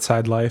her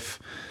outside life.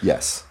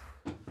 Yes.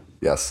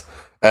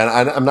 And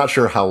I'm not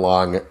sure how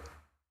long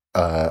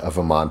of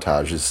a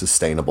montage is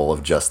sustainable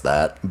of just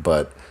that,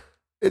 but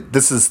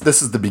this is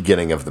the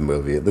beginning of the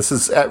movie. This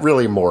is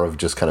really more of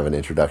just kind of an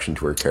introduction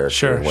to her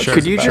character. Sure.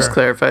 Could you just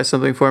clarify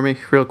something for me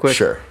real quick?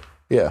 Sure.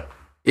 Yeah.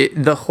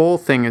 The whole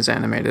thing is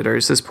animated, or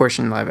is this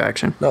portion live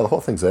action? No, the whole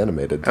thing's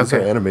animated. These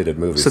are animated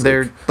movies. So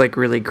they're like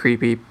really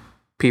creepy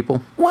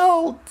people?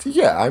 Well,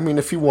 yeah. I mean,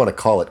 if you want to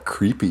call it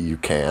creepy, you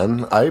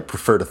can. I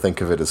prefer to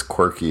think of it as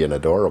quirky and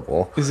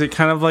adorable. Is it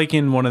kind of like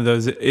in one of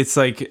those, it's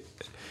like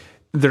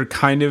they're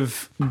kind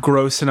of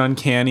gross and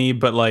uncanny,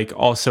 but like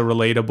also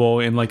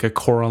relatable in like a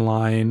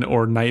Coraline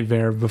or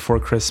Nightmare Before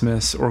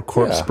Christmas or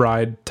Corpse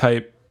Bride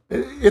type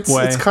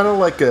It's kind of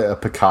like a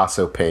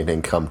Picasso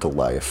painting come to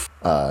life.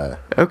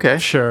 Okay,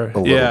 sure.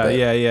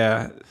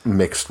 Yeah.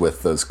 Mixed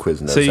with those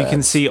Quiznos. So you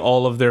can see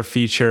all of their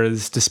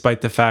features despite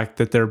the fact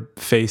that their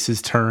face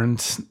is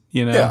turned,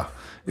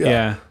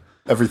 Yeah.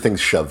 Everything's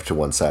shoved to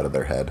one side of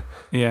their head.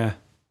 Yeah.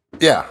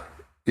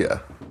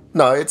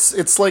 No,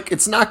 it's like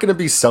it's not going to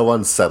be so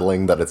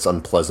unsettling that it's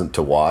unpleasant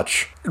to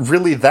watch.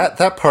 Really,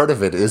 that part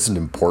of it isn't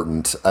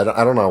important. I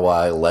don't know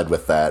why I led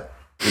with that,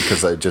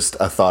 because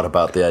I thought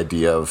about the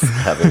idea of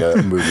having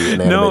a movie, an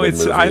animated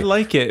movie. I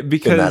like it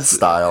because in that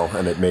style,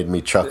 and it made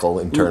me chuckle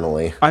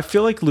internally. I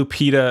feel like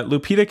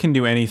Lupita can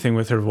do anything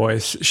with her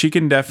voice. She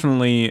can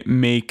definitely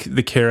make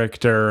the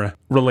character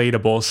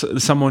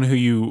relatable, someone who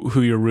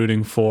you're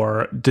rooting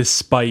for,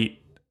 despite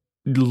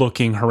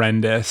looking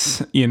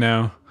horrendous.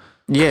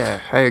 Yeah,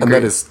 I agree. And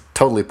that is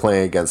totally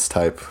playing against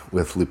type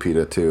with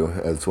Lupita too,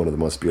 as one of the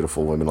most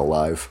beautiful women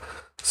alive.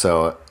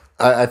 So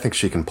I think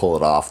she can pull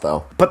it off,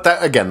 though. But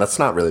that's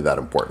not really that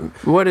important.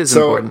 What is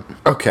important?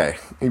 Okay,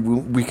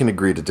 we can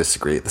agree to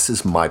disagree. This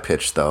is my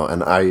pitch, though,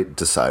 and I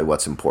decide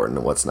what's important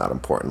and what's not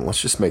important.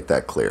 Let's just make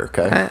that clear,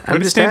 okay?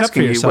 I'm just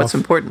asking you what's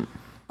important.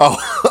 Oh,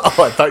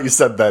 I thought you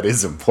said that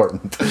is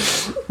important.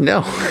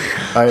 No.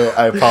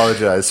 I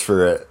apologize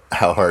for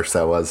how harsh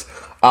that was.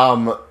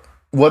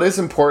 What is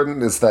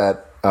important is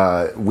that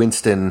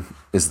Winston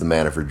is the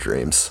man of her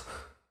dreams.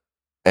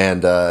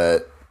 And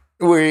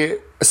we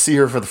see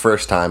her for the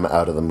first time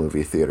out of the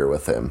movie theater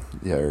with him.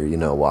 They're,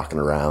 walking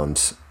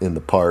around in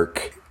the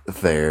park.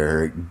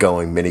 They're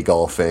going mini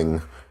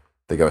golfing.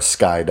 They go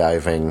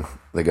skydiving.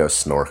 They go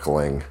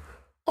snorkeling.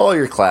 All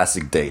your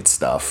classic date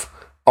stuff.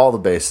 all the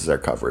bases are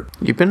covered.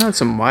 You've been on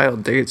some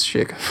wild dates,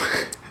 Jacob.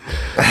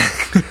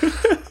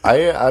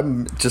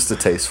 I'm just a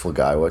tasteful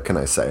guy. What can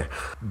I say?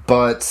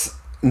 But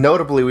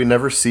notably, we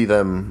never see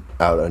them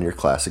out on your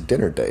classic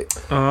dinner date.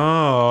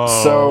 Oh.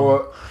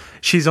 So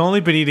she's only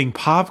been eating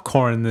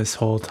popcorn this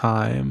whole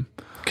time.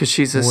 Because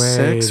she's a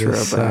sex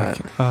robot.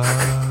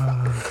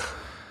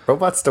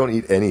 Robots don't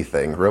eat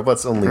anything.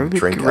 Robots only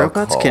drink alcohol.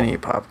 Robots can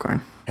eat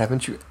popcorn.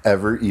 Haven't you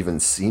ever even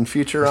seen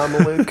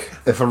Futurama, Luke?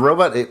 If a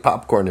robot ate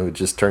popcorn, it would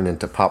just turn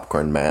into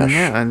popcorn mash.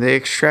 Yeah, and they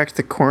extract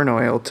the corn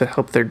oil to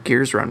help their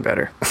gears run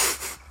better.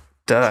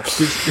 Duh.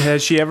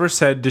 Has she ever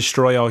said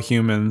destroy all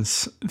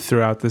humans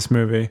throughout this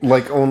movie?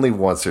 Like only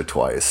once or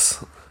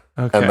twice.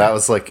 Okay. And that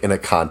was like in a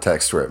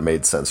context where it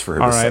made sense for her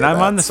to say that. All right,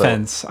 I'm on the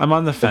fence. I'm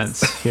on the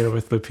fence here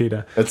with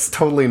Lupita. It's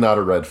totally not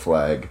a red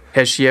flag.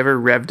 Has she ever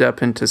revved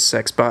up into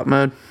sex bot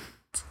mode?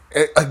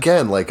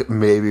 Again, like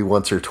maybe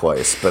once or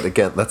twice, but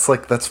again,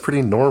 that's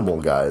pretty normal,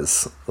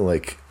 guys.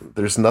 Like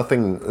there's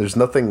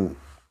nothing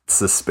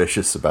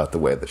suspicious about the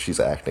way that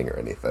she's acting or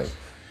anything.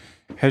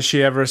 Has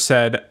she ever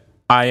said,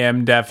 "I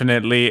am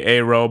definitely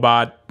a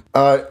robot"?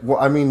 Well,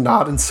 I mean,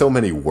 not in so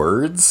many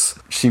words.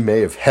 She may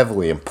have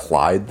heavily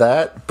implied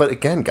that, but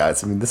again,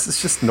 guys, I mean, this is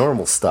just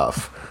normal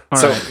stuff.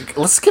 Right.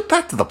 Let's get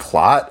back to the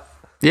plot.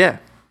 Yeah.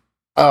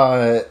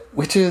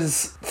 Which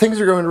is things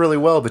are going really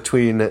well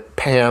between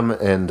Pam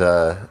and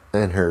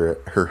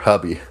her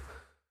hubby,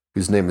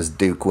 whose name is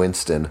Duke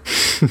Winston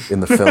in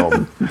the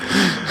film.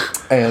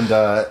 And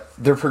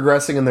they're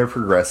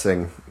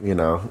progressing, you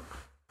know.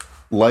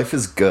 Life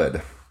is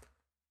good.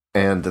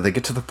 And they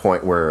get to the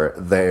point where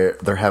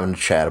they're having a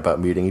chat about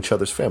meeting each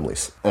other's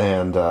families.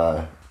 And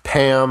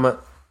Pam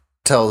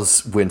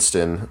tells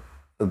Winston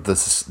the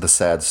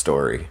sad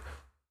story,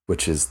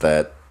 which is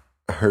that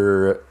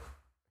her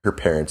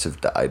parents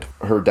have died.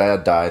 Her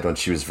dad died when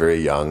she was very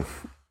young,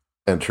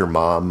 and her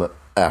mom,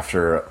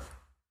 after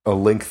a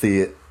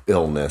lengthy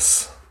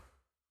illness,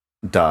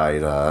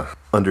 died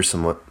under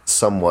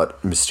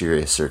somewhat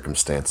mysterious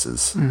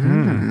circumstances.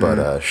 Mm-hmm.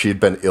 But she had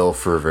been ill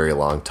for a very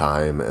long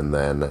time, and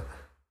then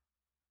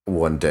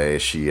one day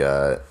she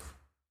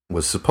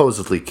was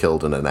supposedly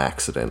killed in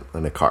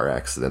a car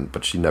accident,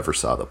 but she never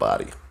saw the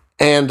body.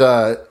 And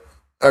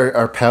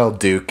our pal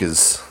Duke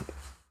is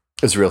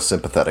real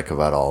sympathetic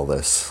about all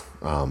this.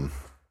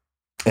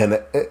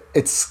 And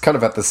it's kind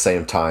of at the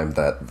same time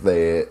that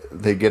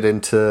they get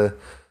into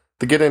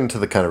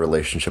the kind of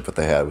relationship that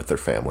they had with their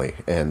family.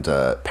 And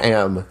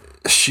Pam,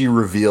 she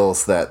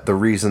reveals that the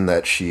reason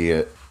that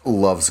she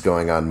loves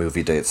going on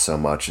movie dates so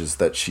much is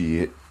that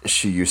she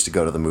used to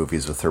go to the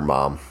movies with her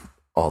mom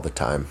all the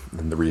time.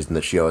 And the reason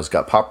that she always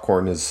got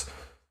popcorn is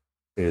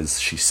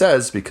she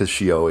says because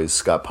she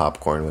always got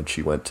popcorn when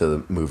she went to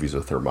the movies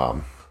with her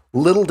mom.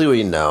 Little do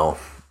we know,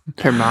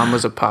 her mom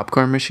was a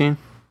popcorn machine.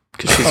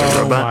 Because she's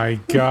a robot. Oh my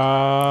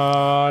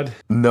god.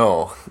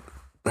 No,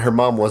 her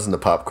mom wasn't a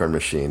popcorn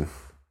machine.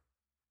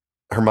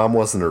 Her mom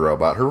wasn't a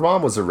robot. Her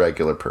mom was a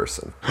regular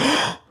person.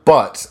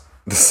 But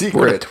the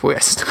secret what a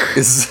twist.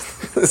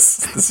 the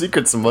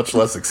secret's much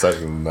less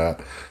exciting than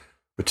that,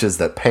 which is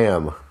that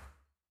Pam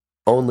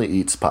only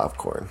eats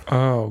popcorn.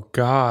 Oh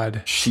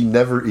god. She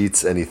never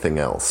eats anything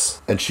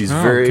else, and she's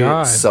very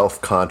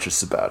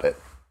self-conscious about it.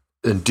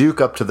 And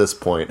Duke, up to this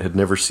point, had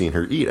never seen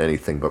her eat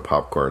anything but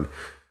popcorn.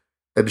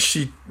 And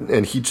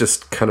he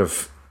just kind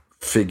of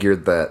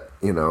figured that,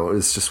 you know,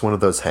 it's just one of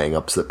those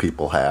hang-ups that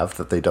people have,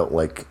 that they don't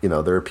like, you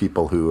know, there are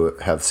people who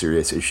have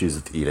serious issues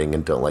with eating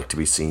and don't like to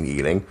be seen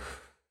eating.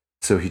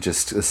 So he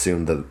just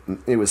assumed that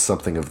it was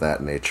something of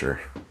that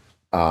nature.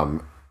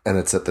 And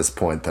it's at this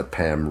point that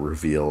Pam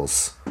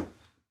reveals...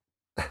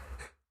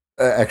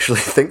 Actually,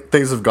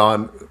 things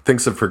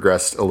have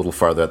progressed a little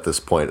farther at this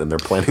point, and they're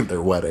planning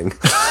their wedding.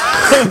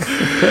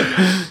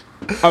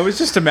 I was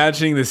just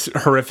imagining this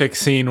horrific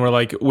scene where,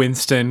 like,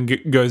 Winston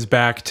goes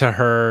back to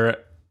her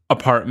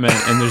apartment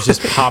and there's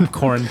just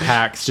popcorn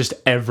packs just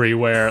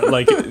everywhere.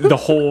 Like,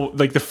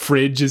 the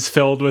fridge is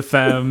filled with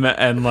them,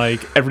 and,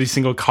 like, every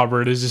single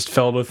cupboard is just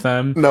filled with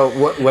them. No,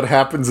 what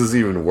happens is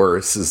even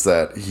worse, is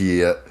that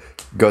he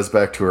goes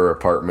back to her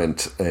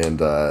apartment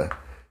and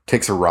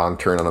takes a wrong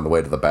turn on the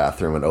way to the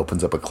bathroom and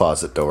opens up a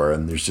closet door,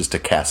 and there's just a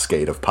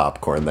cascade of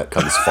popcorn that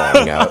comes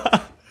falling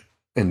out.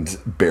 And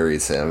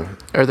buries him.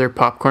 Are there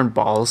popcorn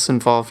balls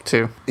involved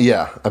too?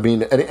 Yeah, I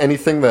mean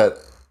anything that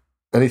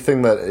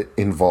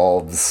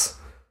involves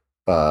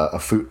a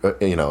food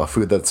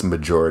that's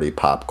majority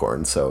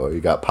popcorn. So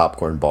you got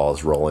popcorn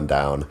balls rolling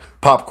down,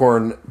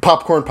 popcorn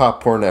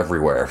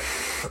everywhere.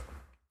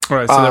 All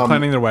right, so they're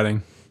planning their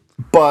wedding.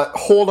 But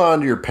hold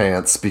on to your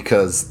pants,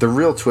 because the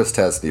real twist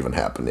hasn't even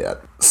happened yet.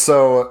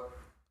 So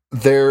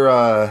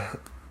they're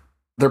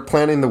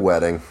planning the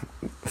wedding.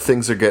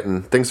 Things are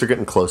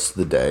getting close to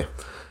the day,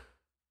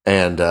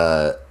 and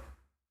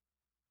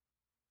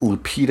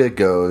Lupita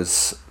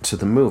goes to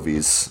the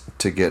movies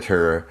to get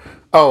her.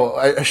 Oh,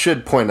 I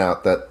should point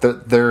out that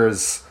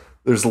there's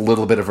a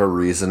little bit of a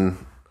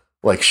reason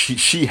Like,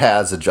 she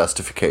has a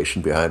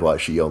justification behind why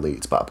she only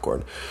eats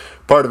popcorn.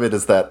 Part of it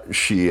is that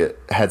she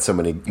had so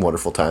many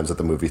wonderful times at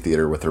the movie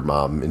theater with her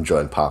mom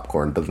enjoying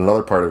popcorn, but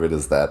another part of it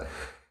is that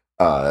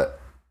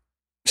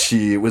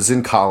she was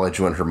in college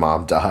when her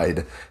mom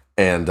died,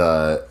 and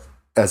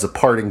as a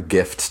parting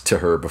gift to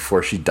her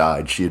before she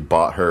died, she had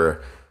bought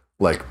her,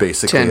 like,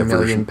 basically 10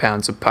 million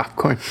pounds of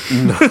popcorn.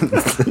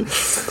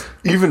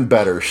 Even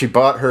better, she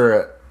bought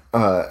her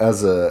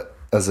as a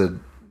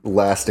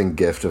lasting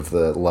gift of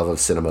the love of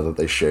cinema that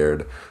they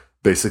shared,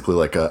 basically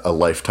like a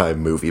lifetime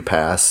movie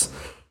pass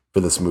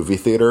for this movie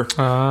theater.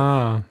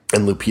 And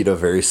Lupita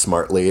very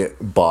smartly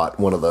bought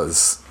one of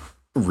those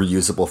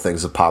reusable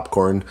things of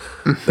popcorn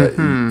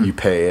that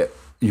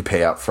you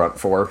pay up front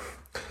for.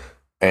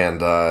 And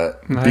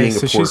being a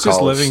poor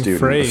college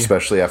student,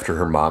 especially after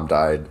her mom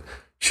died,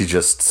 she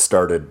just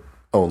started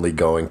only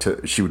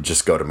she would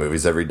just go to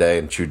movies every day,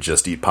 and she would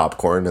just eat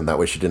popcorn, and that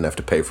way she didn't have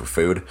to pay for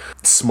food.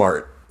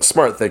 Smart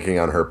thinking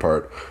on her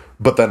part.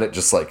 But then it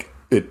just, like,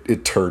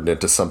 it turned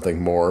into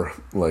something more.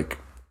 Like,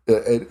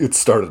 it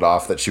started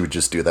off that she would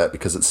just do that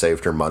because it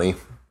saved her money.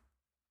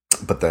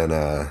 But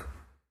then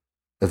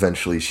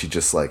eventually she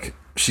just, like,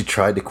 she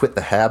tried to quit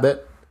the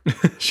habit.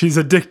 She's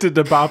addicted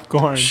to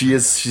popcorn.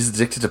 She's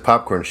addicted to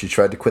popcorn. She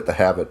tried to quit the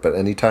habit, but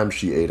anytime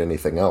she ate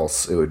anything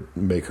else, it would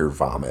make her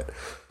vomit.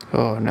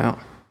 Oh, no.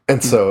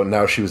 And so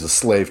now she was a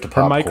slave to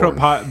popcorn. Her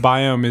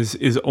microbiome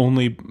is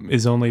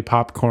only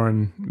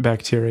popcorn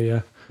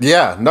bacteria.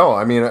 Yeah, no,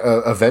 I mean,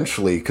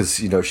 eventually, because,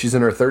 you know, she's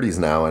in her 30s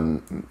now,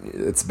 and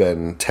it's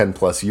been 10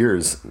 plus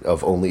years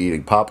of only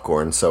eating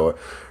popcorn, so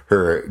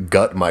her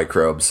gut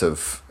microbes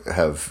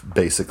have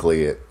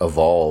basically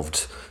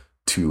evolved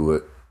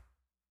to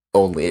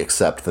only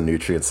accept the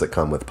nutrients that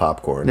come with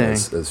popcorn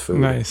as food.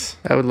 Nice.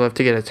 I would love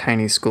to get a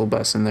tiny school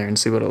bus in there and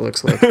see what it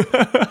looks like.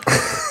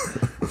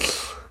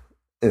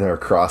 In our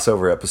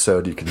crossover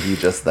episode, you can do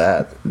just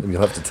that. And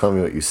you'll have to tell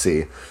me what you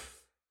see.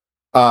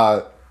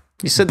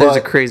 You said there's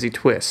a crazy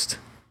twist.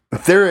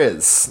 There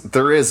is,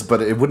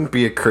 but it wouldn't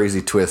be a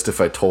crazy twist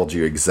if I told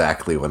you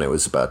exactly when it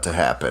was about to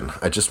happen.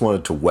 I just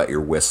wanted to wet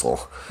your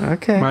whistle.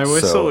 Okay. My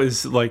whistle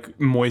is, like,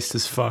 moist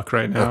as fuck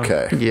right now.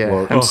 Okay. Yeah,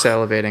 well, I'm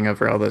salivating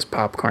over all this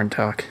popcorn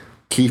talk.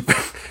 Keep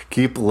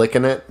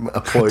licking it.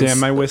 Damn,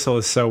 my whistle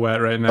is so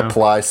wet right now.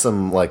 Apply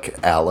some, like,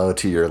 aloe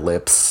to your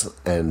lips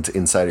and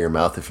inside of your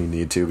mouth if you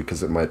need to,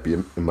 because it might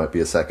be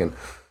a second.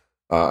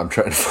 I'm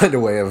trying to find a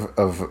way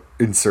of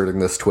inserting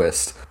this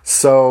twist.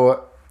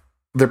 So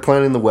they're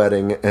planning the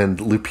wedding, and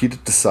Pam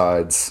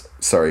decides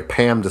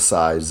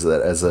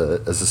that as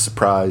a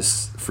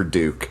surprise for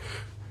Duke,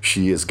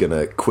 she is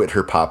gonna quit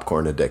her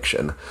popcorn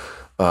addiction.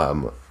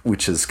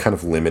 Which has kind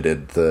of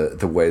limited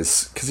the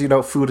ways, because, you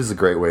know, food is a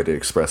great way to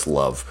express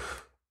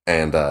love,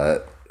 and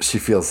she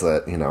feels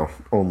that, you know,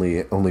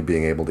 only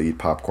being able to eat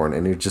popcorn,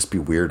 and it'd just be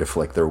weird if,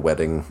 like, their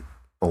wedding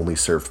only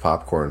served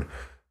popcorn.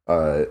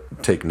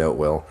 Take note,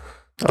 Will.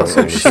 Don't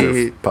only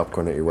serve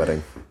popcorn at your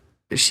wedding.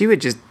 She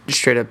would just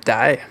straight up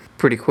die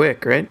pretty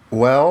quick, right?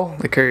 Well,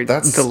 like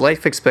the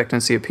life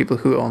expectancy of people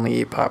who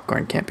only eat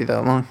popcorn can't be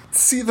that long.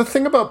 See, the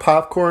thing about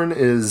popcorn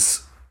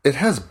is it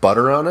has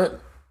butter on it.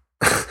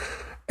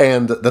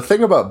 And the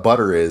thing about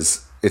butter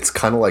is it's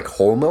kind of like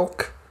whole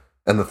milk.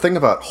 And the thing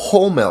about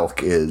whole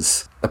milk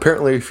is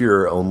apparently if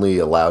you're only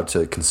allowed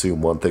to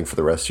consume one thing for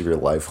the rest of your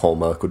life, whole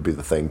milk would be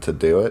the thing to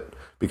do it,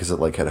 because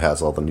it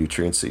has all the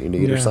nutrients that you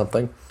need or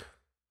something.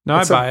 No,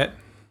 I buy it.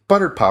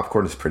 Buttered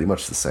popcorn is pretty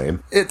much the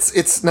same.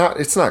 It's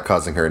not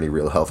causing her any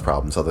real health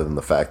problems other than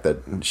the fact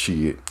that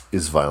she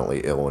is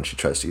violently ill when she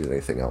tries to eat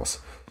anything else.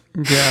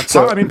 Yeah,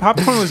 so I mean,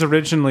 popcorn was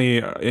originally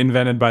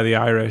invented by the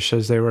Irish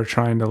as they were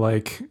trying to,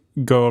 like,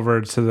 go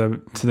over to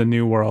the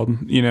New World.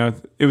 You know,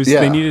 it was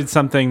they needed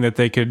something that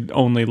they could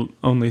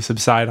only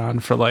subside on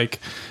for, like,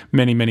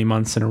 many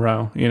months in a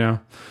row. You know,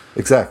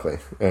 exactly.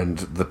 And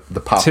the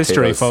pop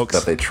potatoes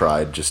that they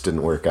tried just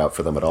didn't work out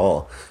for them at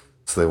all.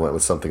 So they went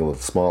with something a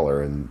little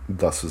smaller, and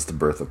thus was the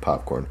birth of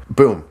popcorn.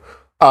 Boom.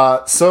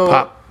 Pop.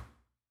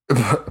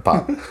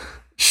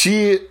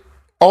 She.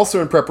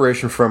 Also, in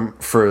preparation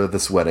for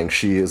this wedding,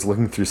 she is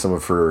looking through some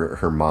of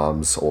her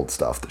mom's old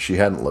stuff that she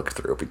hadn't looked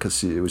through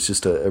because it was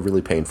just a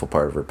really painful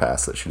part of her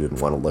past that she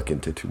didn't want to look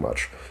into too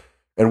much.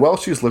 And while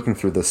she's looking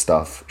through this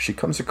stuff, she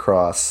comes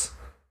across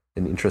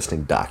an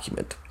interesting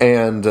document.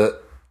 And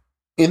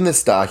in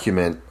this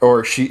document,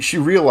 or she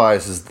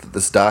realizes that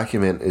this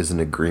document is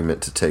an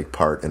agreement to take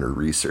part in a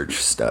research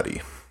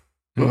study.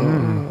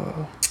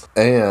 Mm.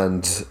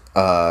 And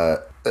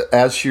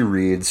as she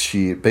reads,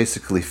 she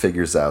basically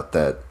figures out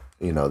that,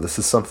 you know, this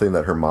is something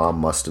that her mom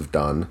must have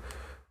done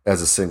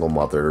as a single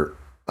mother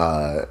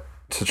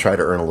to try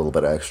to earn a little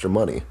bit of extra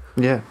money.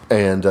 Yeah.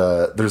 And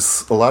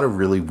there's a lot of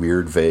really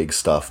weird, vague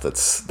stuff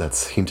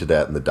that's hinted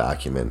at in the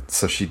document.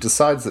 So she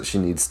decides that she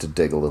needs to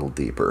dig a little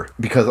deeper.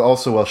 Because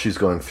also while she's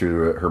going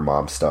through her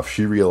mom's stuff,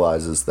 she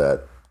realizes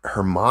that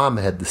her mom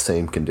had the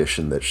same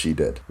condition that she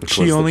did.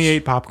 She only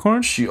ate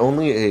popcorn? She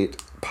only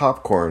ate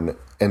popcorn,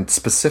 and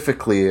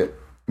specifically,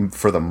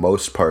 for the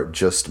most part,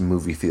 just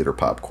movie theater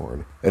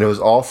popcorn. And it was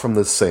all from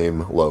the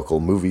same local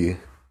movie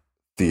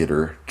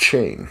theater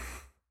chain.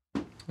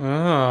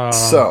 Oh.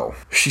 So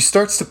she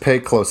starts to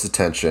pay close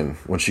attention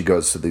when she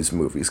goes to these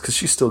movies, because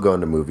she's still going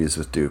to movies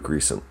with Duke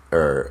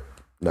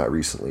not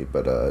recently,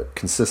 but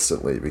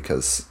consistently,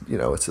 because, you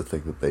know, it's a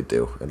thing that they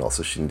do. And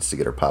also she needs to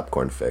get her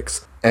popcorn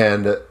fix.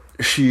 And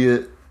she,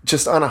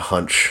 just on a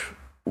hunch,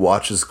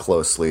 watches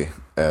closely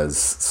as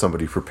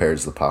somebody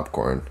prepares the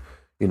popcorn.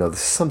 You know, this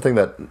is something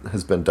that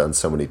has been done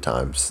so many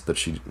times that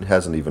she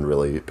hasn't even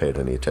really paid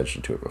any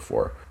attention to it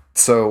before.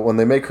 So when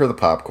they make her the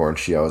popcorn,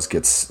 she always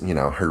gets, you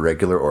know, her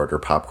regular order,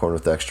 popcorn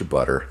with extra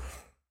butter.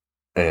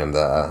 And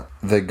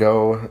they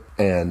go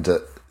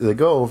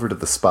over to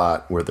the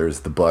spot where there's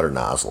the butter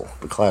nozzle,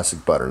 the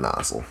classic butter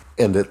nozzle.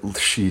 And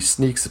she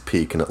sneaks a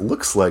peek, and it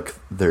looks like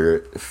they're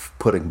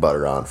putting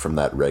butter on from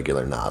that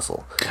regular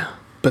nozzle.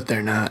 But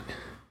they're not.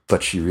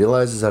 But she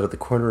realizes out of the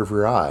corner of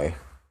her eye,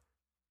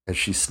 as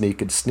she's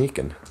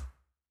sneaking,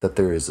 that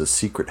there is a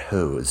secret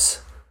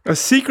hose. A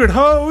secret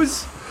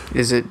hose?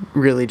 Is it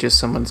really just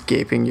someone's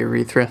gaping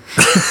urethra?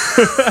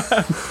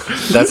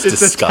 That's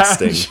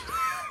disgusting.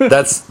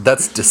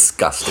 That's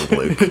disgusting,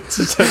 Luke. It's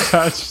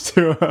attached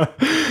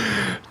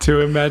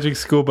to a magic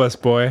school bus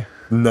boy.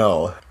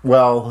 No.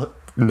 Well,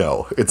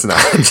 no, it's not.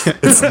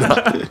 It's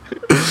not.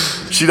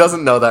 She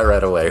doesn't know that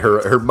right away.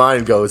 Her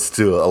mind goes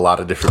to a lot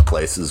of different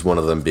places, one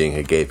of them being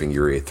a gaping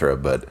urethra,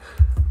 but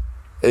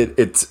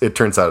it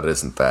turns out it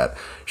isn't that.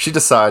 She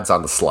decides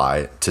on the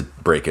sly to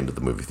break into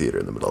the movie theater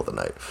in the middle of the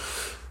night.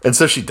 And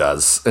so she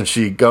does, and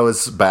she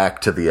goes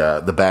back to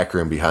the back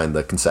room behind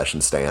the concession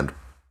stand,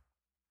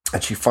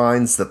 and she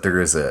finds that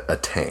there is a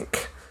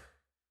tank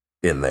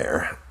in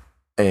there,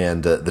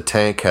 and the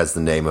tank has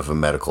the name of a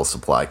medical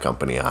supply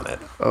company on it.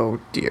 Oh,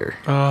 dear.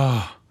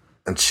 Oh.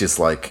 And she's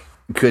like,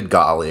 good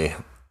golly,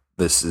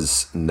 this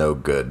is no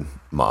good,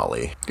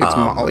 Molly. It's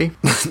Molly.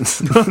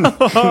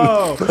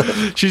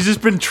 Oh, she's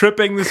just been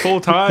tripping this whole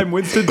time.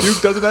 Winston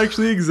Duke doesn't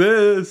actually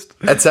exist.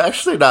 It's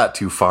actually not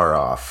too far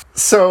off.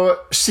 So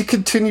she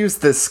continues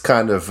this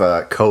kind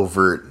of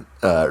covert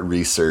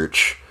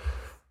research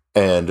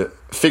and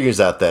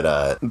figures out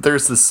that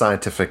there's this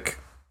scientific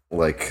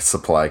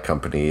supply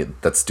company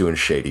that's doing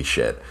shady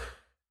shit.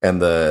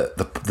 And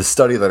the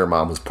study that her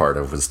mom was part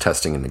of was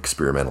testing an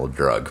experimental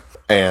drug.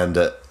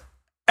 And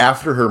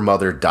after her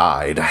mother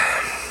died,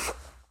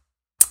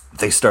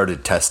 they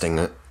started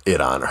testing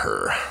it on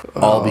her.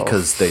 All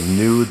because they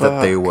knew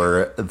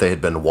that they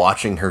had been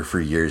watching her for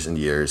years and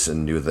years,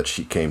 and knew that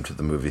she came to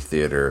the movie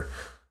theater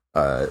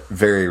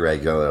very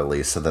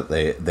regularly, so that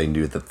they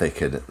knew that they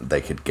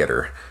could get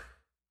her.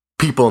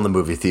 People in the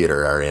movie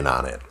theater are in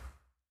on it.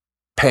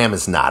 Pam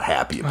is not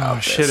happy about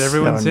this. Oh shit,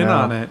 everyone's in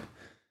on it.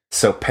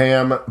 So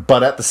Pam,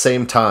 but at the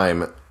same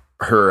time,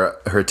 her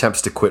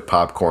attempts to quit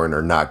popcorn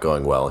are not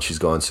going well. She's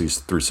going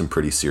through some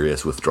pretty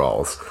serious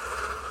withdrawals.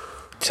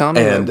 Tell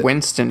me that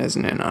Winston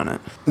isn't in on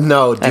it.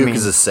 No, Duke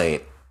is a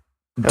saint.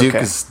 Duke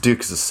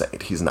is a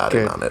saint. He's not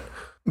in on it.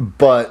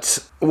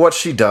 But what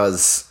she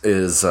does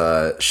is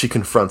she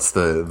confronts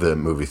the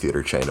movie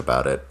theater chain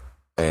about it,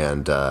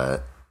 and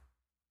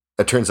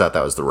it turns out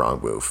that was the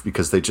wrong move,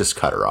 because they just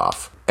cut her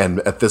off.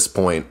 And at this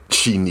point,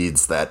 she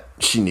needs that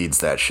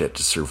shit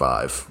to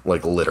survive.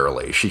 Like,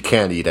 literally. She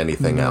can't eat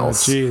anything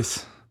else.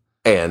 Jeez.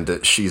 And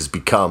she's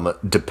become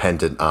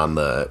dependent on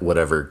the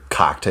whatever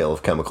cocktail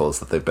of chemicals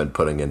that they've been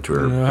putting into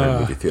her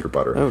movie theater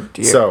butter. Oh,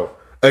 dear. So,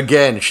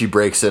 again, she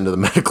breaks into the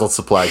medical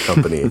supply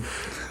company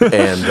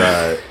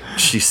and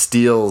she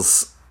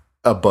steals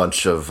a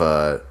bunch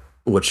of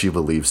what she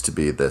believes to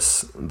be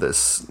this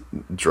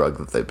drug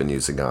that they've been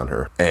using on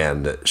her.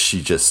 And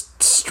she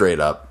just straight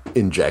up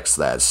injects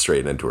that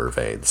straight into her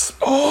veins.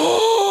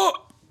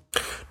 Oh!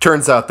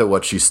 Turns out that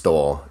what she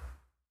stole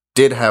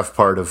did have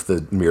part of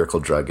the miracle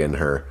drug in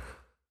her,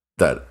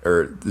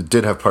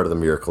 did have part of the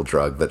miracle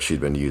drug that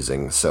she'd been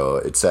using, so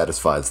it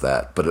satisfies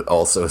that, but it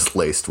also is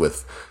laced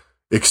with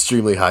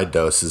extremely high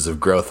doses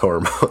of growth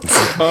hormones.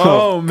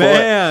 Oh,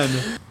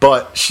 man.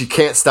 But she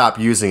can't stop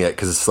using it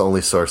because it's the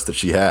only source that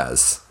she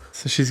has.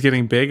 So she's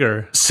getting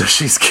bigger. So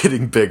she's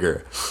getting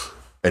bigger.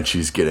 And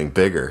she's getting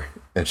bigger.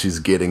 And she's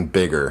getting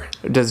bigger.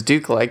 Does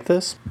Duke like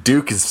this?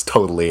 Duke is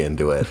totally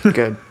into it.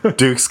 Good.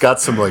 Duke's got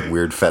some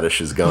weird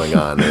fetishes going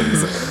on,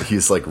 and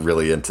he's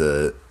really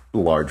into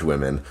large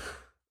women,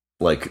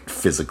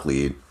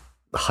 physically,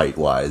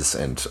 height-wise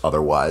and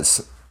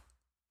otherwise.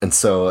 And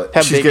so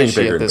how she's big getting is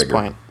she bigger at this and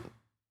bigger. point?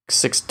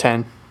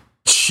 6'10".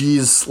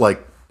 She's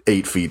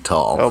 8 feet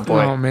tall. Oh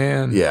boy. Oh,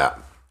 man. Yeah.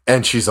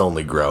 And she's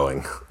only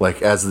growing.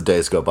 As the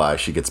days go by,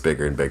 she gets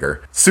bigger and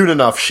bigger. Soon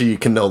enough, she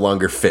can no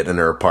longer fit in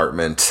her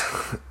apartment.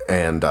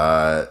 And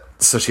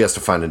so she has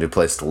to find a new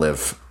place to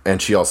live.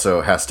 And she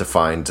also has to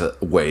find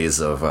ways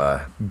of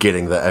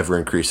getting the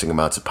ever-increasing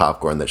amounts of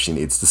popcorn that she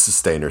needs to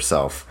sustain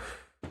herself.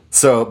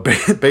 So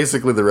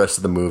basically the rest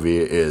of the movie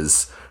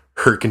is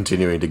her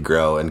continuing to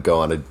grow and go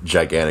on a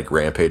gigantic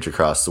rampage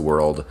across the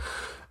world,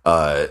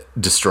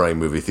 destroying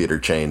movie theater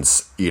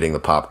chains, eating the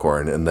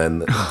popcorn, and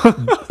then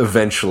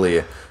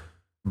eventually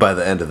by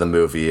the end of the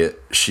movie,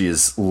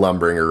 she's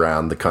lumbering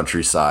around the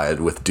countryside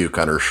with Duke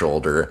on her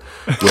shoulder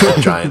with a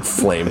giant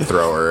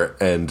flamethrower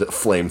and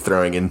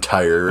flamethrowing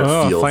entire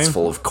fields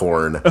full of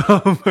corn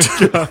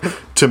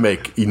to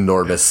make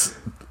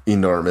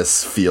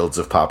enormous fields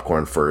of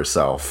popcorn for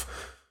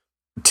herself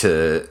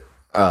to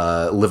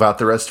live out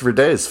the rest of her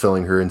days,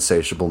 filling her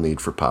insatiable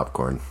need for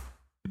popcorn.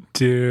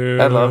 Dude,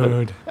 I love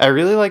it. I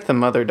really like the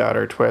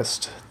mother-daughter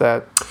twist.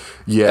 I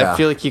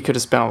feel like you could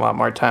have spent a lot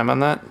more time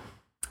on that.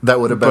 That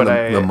would have been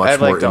a much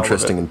more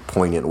interesting and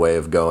poignant way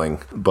of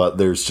going, but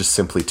there's just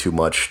simply too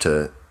much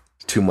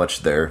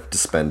there to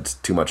spend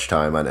too much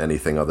time on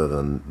anything other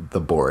than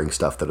the boring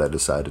stuff that I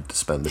decided to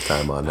spend the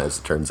time on, as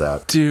it turns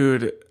out.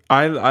 Dude,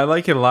 I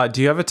like it a lot.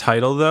 Do you have a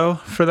title, though,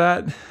 for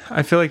that?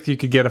 I feel like you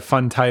could get a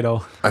fun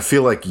title. I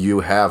feel like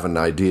you have an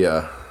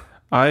idea.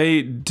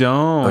 I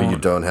don't. Oh, you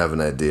don't have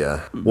an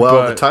idea.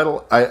 Well, the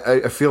title,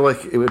 I feel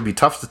like it would be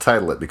tough to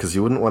title it because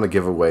you wouldn't want to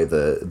give away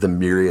the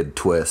myriad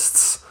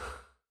twists.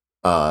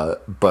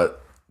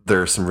 But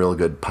there are some real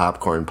good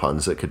popcorn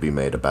puns that could be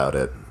made about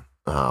it.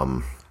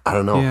 I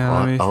don't know.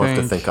 Yeah, I'll have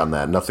to think on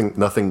that.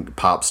 Nothing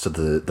pops to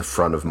the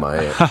front of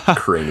my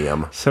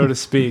cranium, so to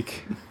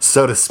speak.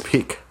 So to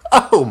speak.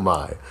 Oh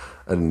my!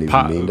 I didn't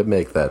even mean to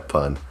make that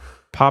pun.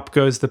 Pop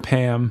goes the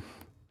Pam.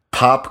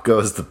 Pop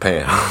goes the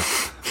Pam.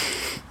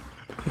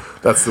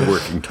 That's the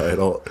working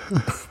title.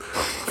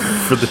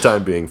 For the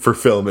time being, for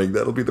filming,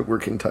 that'll be the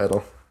working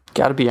title.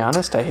 Gotta be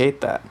honest, I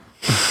hate that.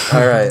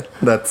 All right,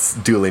 that's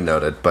duly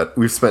noted. But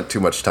we've spent too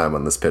much time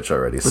on this pitch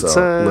already,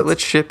 so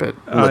let's ship it.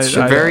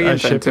 Very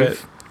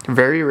inventive,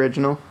 very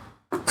original.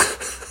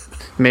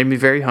 Made me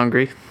very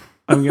hungry.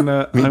 I'm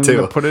gonna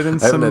put it in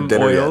some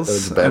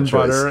oils and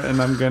butter,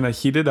 and I'm gonna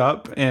heat it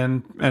up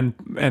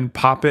and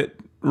pop it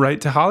right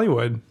to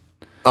Hollywood.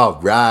 All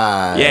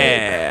right.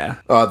 Yeah.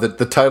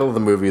 The title of the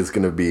movie is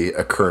going to be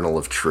A Kernel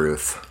of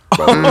Truth.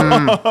 So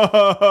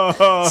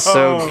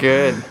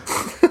good.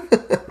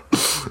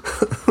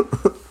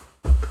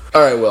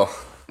 All right, Will.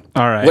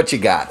 All right. What you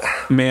got?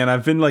 Man,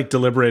 I've been like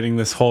deliberating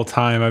this whole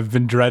time. I've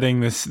been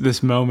dreading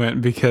this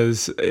moment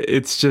because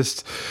it's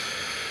just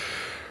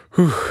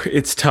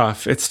it's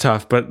tough. It's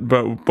tough, but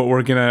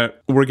we're going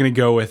to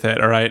go with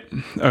it, all right?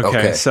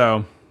 Okay.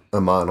 So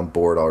I'm on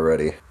board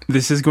already.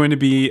 This is going to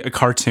be a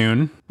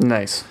cartoon.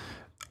 Nice.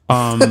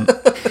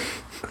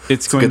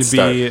 It's going to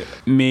be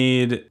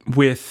made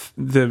with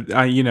the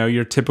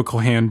your typical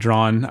hand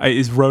drawn.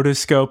 Is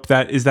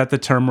rotoscope is that the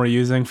term we're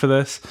using for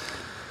this?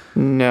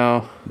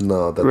 No,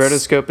 that's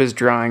rotoscope is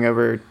drawing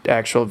over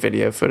actual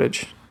video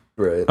footage.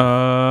 Right.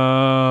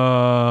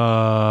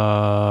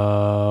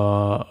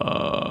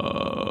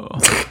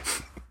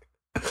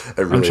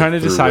 I'm trying to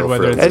decide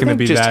whether it's going to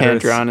be just that hand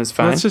drawn is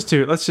fine. Let's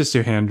just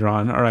do hand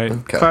drawn. All right,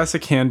 okay.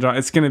 Classic hand drawn.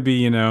 It's going to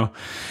be in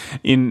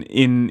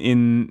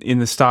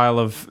the style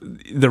of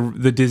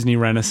the Disney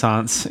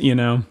Renaissance.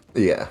 Yeah.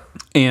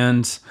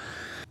 And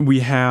we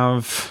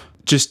have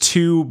just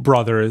two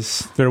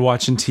brothers. They're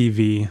watching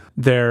TV.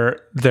 They're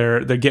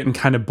getting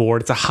kind of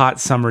bored. It's a hot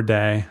summer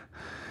day,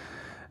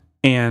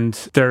 and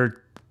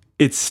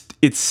it's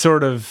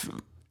sort of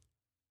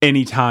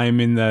any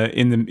time in the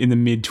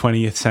mid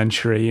 20th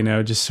century,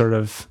 just sort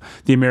of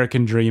the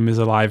American dream is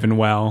alive and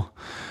well.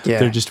 Yeah.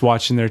 They're just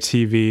watching their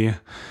TV.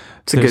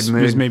 It's a good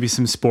mood. There's maybe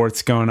some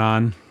sports going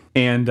on,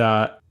 and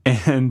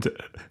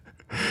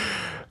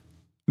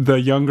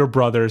the younger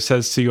brother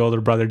says to the older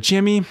brother,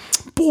 "Jimmy,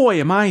 boy,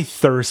 am I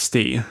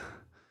thirsty."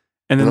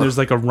 And then there's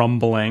like a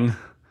rumbling,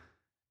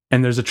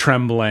 and there's a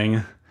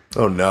trembling.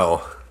 Oh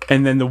no.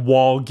 And then the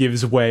wall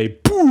gives way,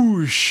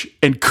 boosh,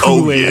 and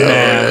Kool-Aid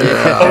Man.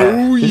 Yeah.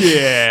 Oh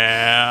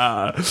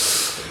yeah.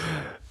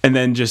 And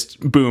then just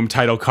boom,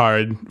 title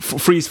card,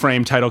 freeze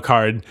frame title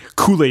card,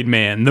 Kool-Aid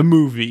Man, the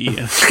movie.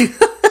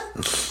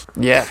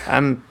 Yeah,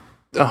 I'm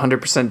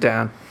 100%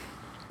 down.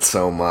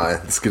 So am I.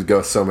 This could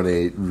go so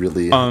many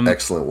really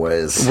excellent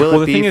ways.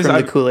 Will it be from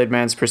the Kool-Aid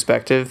Man's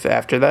perspective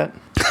after that?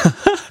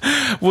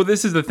 Well,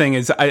 this is the thing: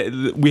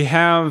 we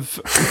have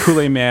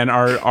Kool-Aid Man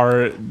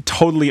are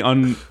totally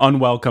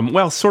unwelcome.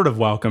 Well, sort of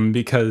welcome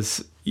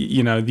because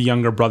the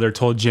younger brother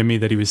told Jimmy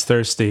that he was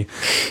thirsty.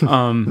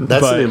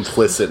 That's an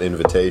implicit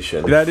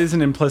invitation. That is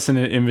an implicit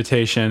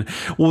invitation.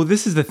 Well,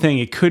 this is the thing: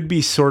 it could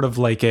be sort of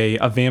like a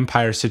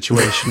vampire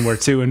situation where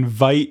to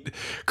invite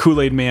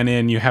Kool-Aid Man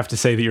in, you have to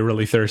say that you're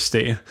really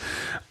thirsty.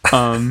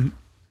 And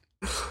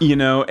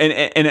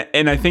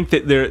I think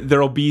that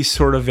there'll be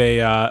sort of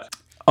a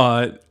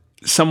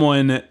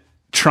someone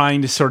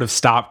trying to sort of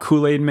stop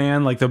Kool-Aid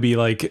Man. Like there'll be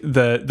like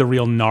the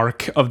real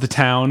narc of the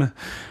town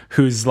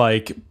who's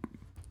like,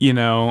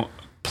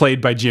 played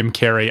by Jim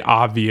Carrey,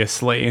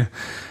 obviously,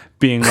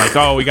 being like,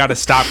 oh, we got to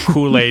stop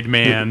Kool-Aid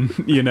Man,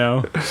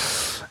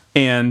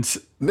 And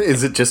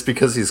is it just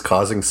because he's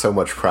causing so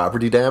much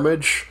property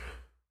damage?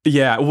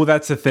 Yeah, well,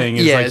 that's the thing.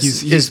 It's like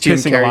he's Jim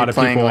pissing Carrey a lot of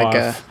playing people like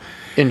off.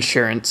 A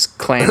insurance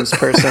claims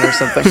person or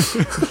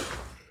something.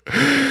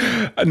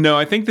 No,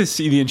 I think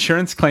the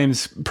insurance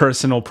claims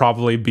person will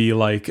probably be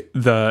like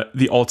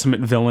the ultimate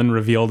villain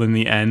revealed in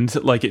the end.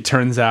 Like it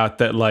turns out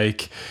that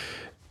like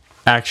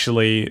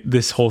actually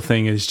this whole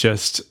thing is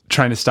just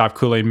trying to stop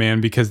Kool-Aid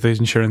Man because the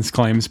insurance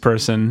claims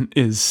person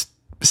is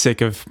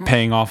sick of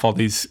paying off all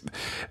these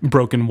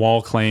broken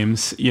wall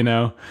claims, you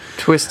know?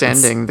 Twist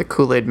ending, the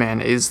Kool-Aid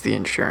Man is the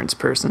insurance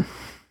person.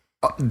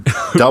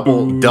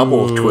 Double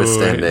twist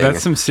ending.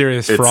 That's some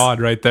serious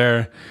fraud right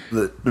there.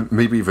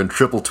 Maybe even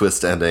triple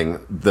twist ending.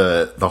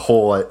 The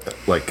whole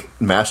like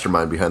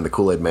mastermind behind the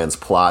Kool-Aid Man's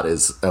plot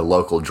is a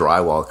local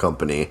drywall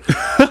company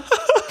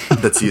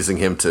that's using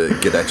him to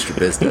get extra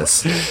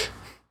business.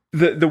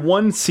 The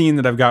one scene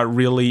that I've got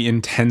really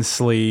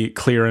intensely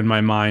clear in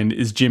my mind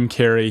is Jim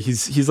Carrey.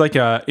 He's like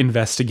a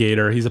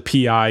investigator. He's a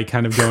PI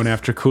kind of going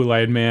after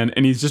Kool-Aid Man,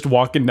 and he's just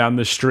walking down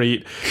the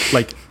street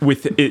like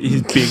with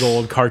his big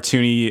old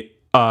cartoony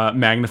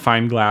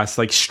magnifying glass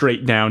like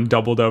straight down,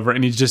 doubled over,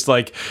 and he's just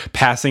like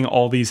passing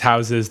all these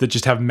houses that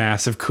just have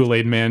massive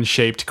Kool-Aid Man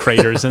shaped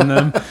craters in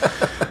them.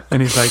 And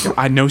he's like,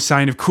 I no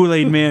sign of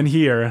Kool-Aid Man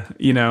here,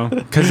 you know,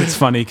 because it's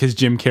funny because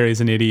Jim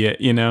Carrey's an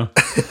idiot, you know.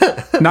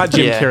 Not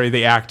Jim Carrey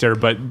the actor,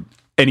 but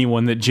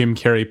anyone that Jim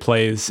Carrey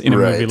plays in a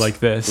movie like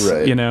this,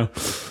 you know.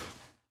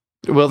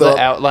 Will the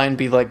outline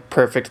be like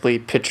perfectly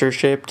picture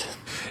shaped?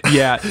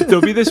 Yeah,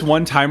 there'll be this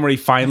one time where he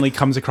finally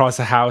comes across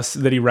a house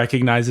that he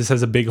recognizes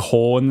has a big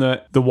hole in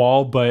the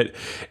wall, but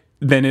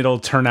then it'll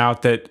turn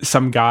out that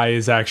some guy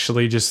is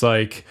actually just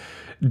like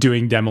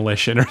doing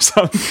demolition or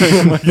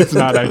something. Like it's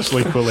not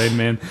actually Kool-Aid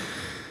Man.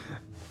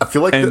 I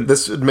feel like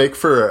this would make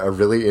for a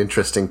really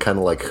interesting kind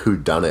of like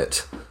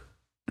whodunit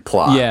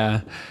plot.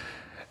 Yeah.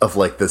 Of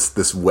like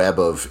this web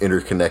of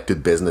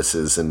interconnected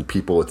businesses and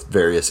people with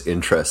various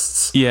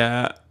interests.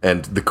 Yeah.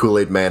 And the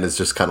Kool-Aid Man is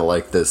just kind of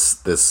like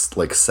this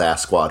like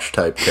Sasquatch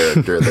type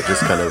character that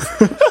just kind of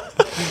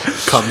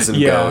comes and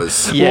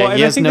goes. Yeah, well,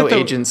 he has no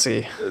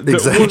agency.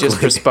 Exactly. He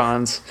just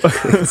responds.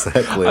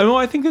 Exactly.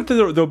 I think that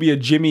there'll be a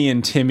Jimmy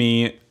and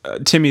Timmy.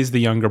 Timmy's the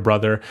younger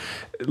brother.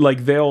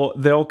 Like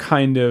they'll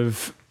kind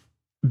of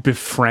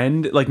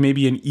befriend, like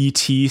maybe an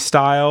E.T.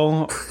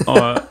 style,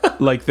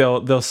 like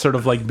they'll sort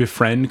of like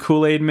befriend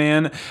Kool-Aid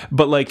Man,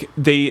 but like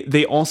they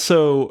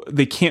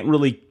can't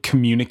really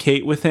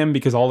communicate with him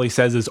because all he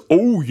says is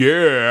 "oh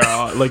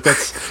yeah," like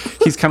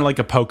he's kind of like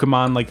a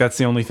Pokemon, like that's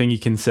the only thing he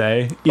can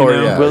say, you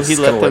know? Yeah, will he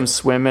let them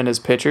swim in his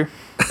pitcher?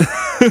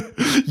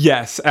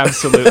 Yes,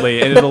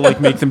 absolutely. And it'll like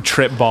make them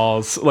trip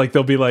balls, like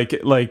they'll be like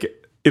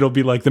it'll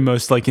be like the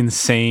most like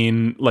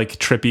insane, like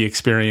trippy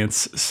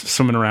experience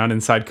swimming around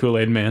inside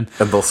Kool-Aid Man.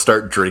 And they'll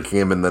start drinking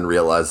him and then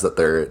realize that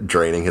they're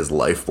draining his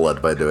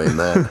lifeblood by doing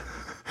that.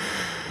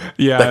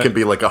 Yeah. That could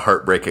be like a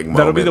heartbreaking moment.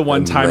 That'll be the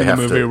one time in the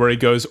movie where he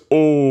goes,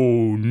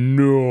 "Oh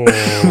no."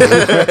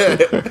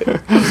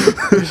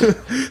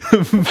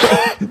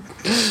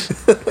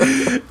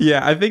 Yeah,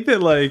 I think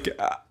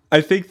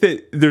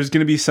that there's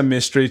going to be some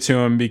mystery to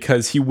him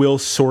because he will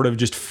sort of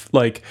just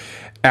like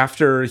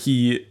after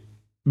he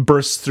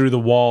bursts through the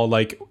wall,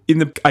 like in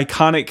the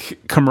iconic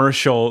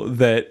commercial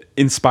that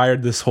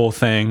inspired this whole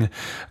thing,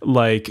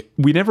 like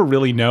we never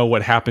really know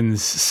what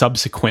happens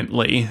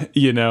subsequently,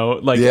 you know,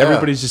 like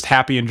everybody's just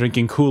happy and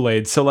drinking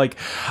Kool-Aid. So like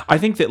I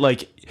think that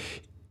like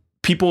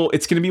people,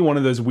 it's going to be one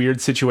of those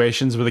weird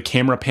situations where the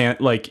camera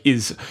like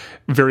is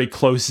very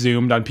close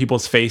zoomed on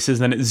people's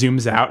faces, and then it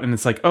zooms out and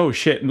it's like, oh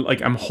shit,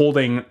 like I'm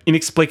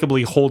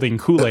inexplicably holding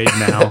Kool-Aid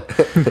now.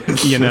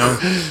 You know.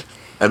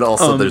 And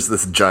also, there's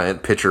this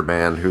giant pitcher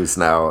man who's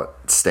now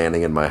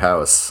standing in my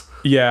house.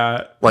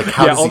 Yeah. Like,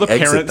 how does all he the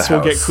exit parents the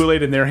will get house?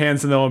 Kool-Aid in their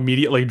hands and they'll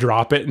immediately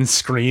drop it and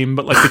scream,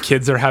 but like the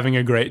kids are having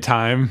a great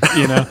time,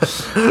 you know?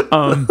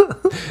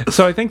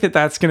 So I think that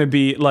that's going to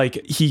be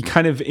like, he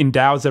kind of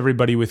endows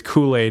everybody with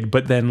Kool-Aid,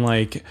 but then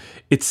like,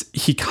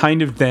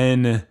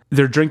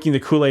 they're drinking the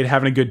Kool-Aid,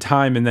 having a good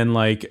time, and then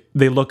like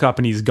they look up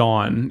and he's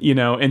gone, you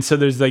know? And so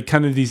there's like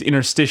kind of these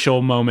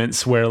interstitial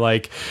moments where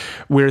like,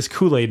 where's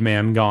Kool-Aid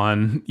Man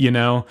gone, you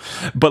know?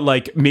 But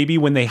like maybe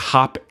when they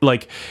hop,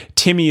 like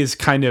Timmy is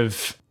kind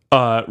of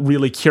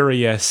really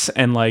curious,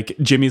 and like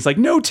Jimmy's like,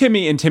 "No,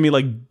 Timmy," and Timmy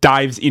like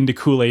dives into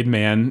Kool-Aid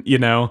Man, you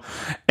know,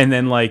 and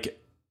then like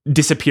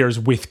disappears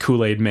with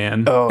Kool-Aid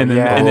Man. And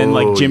then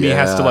like Jimmy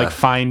has to like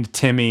find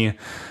Timmy,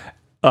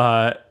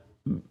 having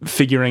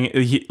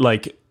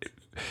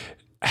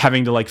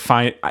to like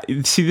find.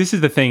 See, this is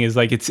the thing, is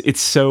like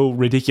it's so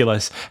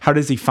ridiculous. How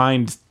does he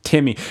find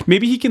Timmy?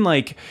 Maybe he can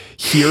like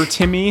hear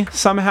Timmy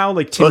somehow.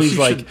 Like Timmy's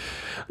Timmy,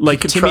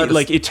 like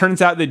it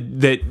turns out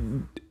that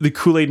the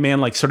Kool-Aid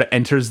Man like sort of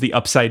enters the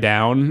Upside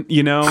Down,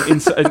 you know,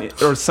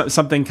 or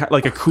something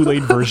like a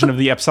Kool-Aid version of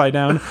the Upside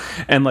Down,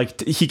 and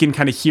like he can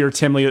kind of hear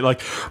Tim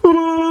like,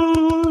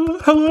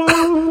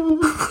 hello,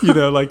 you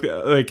know, like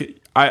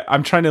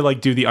I'm trying to like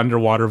do the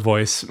underwater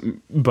voice,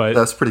 but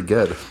that's pretty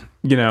good.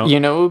 You know,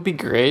 it would be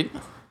great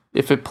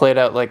if it played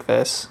out like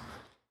this.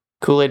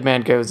 Kool-Aid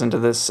Man goes into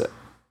this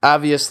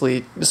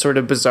obviously sort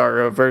of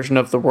bizarro version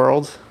of the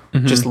world,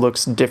 just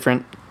looks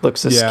different,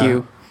 looks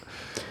askew.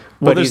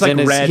 But he's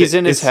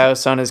in his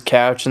house on his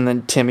couch, and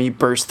then Timmy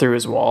bursts through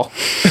his wall.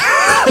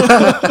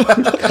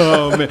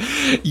 Oh man,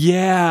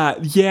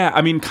 yeah.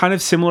 I mean, kind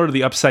of similar to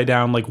the Upside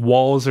Down. Like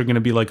walls are going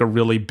to be like a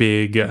really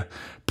big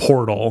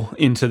portal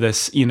into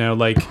this. You know,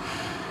 like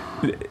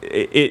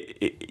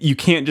you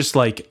can't just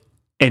like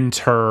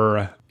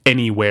enter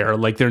anywhere.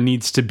 Like there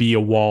needs to be a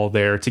wall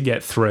there to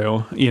get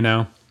through. You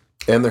know.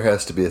 And there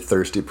has to be a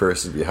thirsty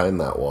person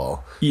behind that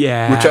wall.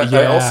 Yeah. Which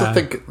I also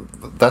think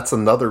that's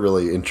another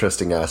really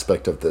interesting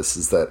aspect of this,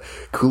 is that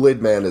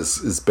Kool-Aid Man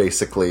is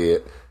basically,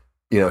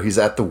 you know, he's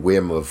at the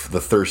whim of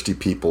the thirsty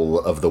people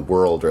of the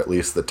world, or at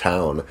least the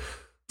town.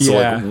 So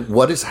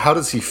like, how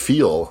does he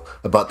feel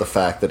about the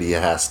fact that he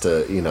has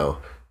to, you know,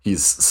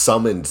 he's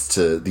summoned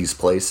to these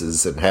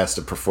places and has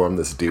to perform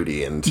this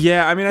duty, and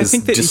I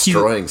think that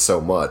destroying so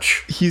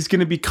much. He's going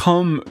to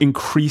become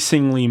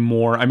increasingly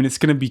more. I mean, it's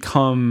going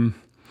to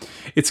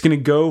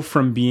go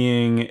from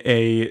being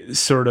a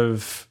sort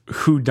of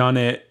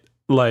whodunit,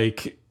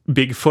 like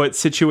Bigfoot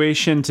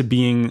situation, to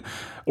being,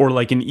 or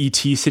like an ET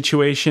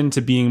situation,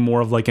 to being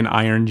more of like an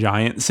Iron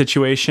Giant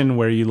situation,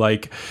 where you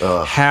like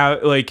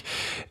have like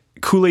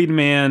Kool-Aid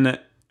Man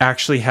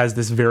actually has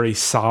this very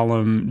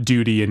solemn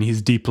duty, and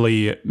he's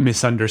deeply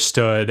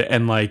misunderstood.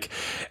 And like,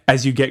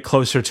 as you get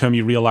closer to him,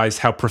 you realize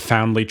how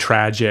profoundly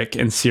tragic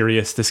and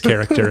serious this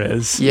character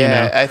is.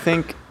 Yeah, you know? I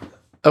think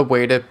a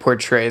way to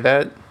portray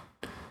that,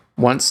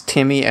 once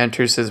Timmy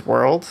enters his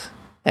world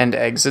and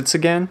exits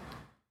again,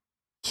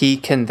 he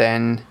can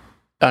then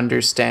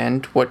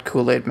understand what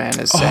Kool-Aid Man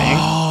is saying.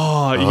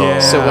 Oh, yeah.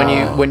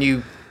 So when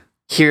you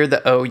hear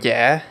the "oh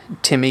yeah,"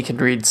 Timmy can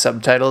read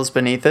subtitles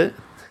beneath it,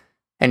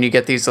 and you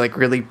get these like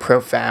really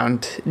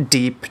profound,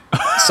 deep,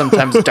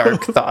 sometimes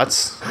dark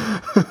thoughts.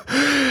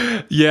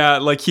 Yeah,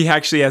 like he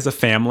actually has a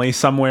family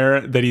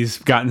somewhere that he's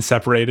gotten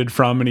separated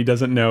from, and he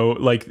doesn't know.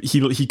 Like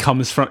he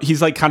comes from.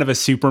 He's like kind of a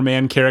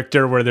Superman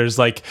character where there's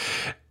like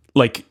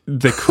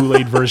the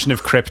Kool-Aid version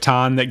of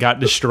Krypton that got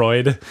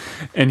destroyed,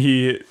 and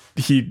he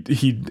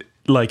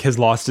like has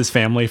lost his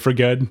family for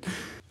good.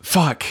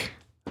 Fuck.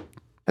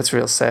 That's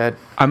real sad.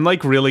 I'm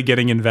like really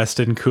getting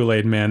invested in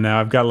Kool-Aid Man now.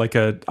 I've got like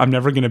I'm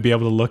never going to be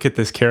able to look at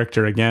this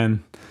character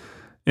again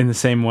in the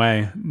same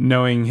way,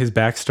 knowing his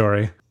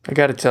backstory. I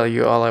got to tell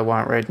you, all I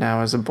want right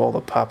now is a bowl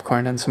of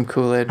popcorn and some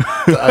Kool-Aid.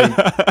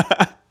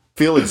 I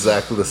feel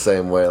exactly the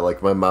same way.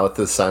 Like my mouth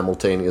is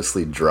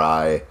simultaneously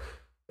dry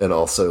and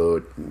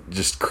also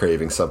just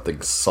craving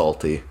something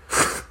salty.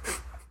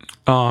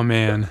 Oh,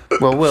 man.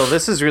 Well, Will,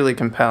 this is really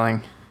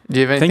compelling. Do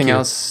you have anything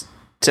else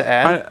to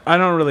add? I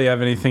don't really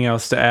have anything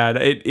else to add.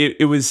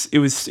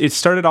 It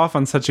started off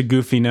on such a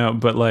goofy note,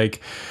 but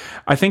like,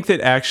 I think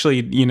that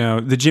actually, you know,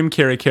 the Jim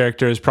Carrey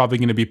character is probably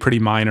going to be pretty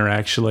minor.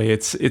 Actually,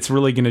 it's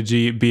really going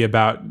to be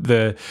about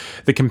the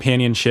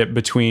companionship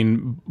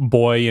between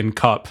Boy and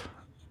Cup,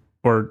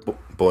 or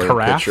Boy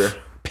Carafe? and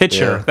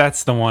Pitcher. Yeah.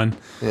 That's the one.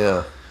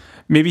 Yeah.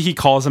 Maybe he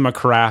calls him a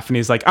carafe, and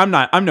he's like,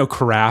 I'm no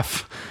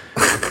carafe.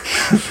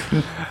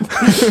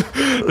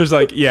 There's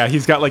like, yeah,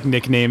 he's got like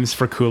nicknames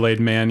for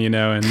Kool-Aid Man, you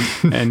know, and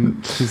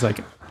he's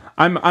like,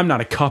 I'm not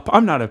a cup,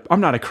 I'm not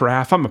a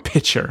carafe, I'm a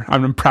pitcher.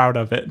 I'm proud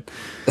of it.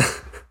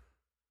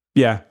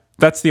 Yeah,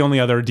 that's the only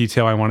other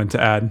detail I wanted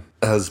to add.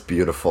 That was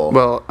beautiful.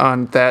 Well,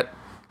 on that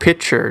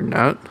pitcher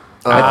note,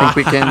 I think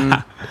we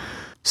can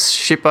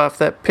ship off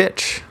that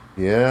pitch.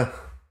 Yeah.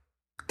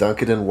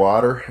 Dunk it in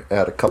water,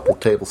 add a couple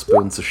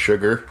tablespoons of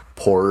sugar,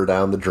 pour her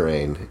down the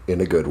drain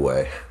in a good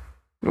way.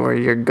 Or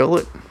your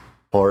gullet.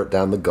 Pour it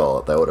down the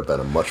gullet. That would have been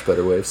a much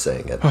better way of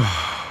saying it.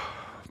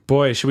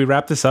 Boy, should we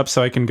wrap this up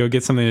so I can go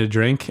get something to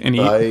drink and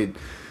eat? I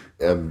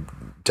am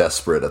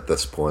desperate at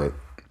this point.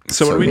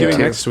 So what are we doing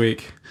next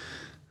week?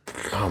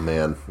 Oh,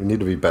 man. We need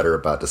to be better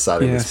about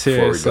deciding this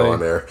before seriously. we go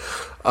on air.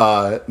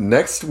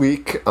 Next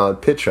week on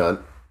Pitch Hunt,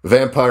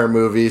 vampire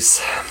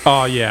movies.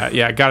 Oh,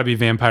 yeah. Gotta be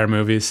vampire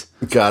movies.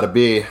 Gotta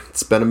be.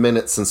 It's been a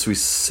minute since we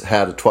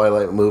had a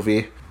Twilight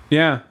movie.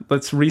 Yeah,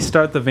 let's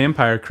restart the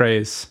vampire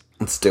craze.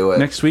 Let's do it.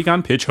 Next week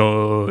on Pitch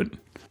Hunt.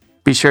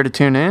 Be sure to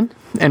tune in.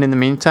 And in the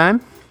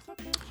meantime,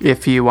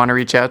 if you want to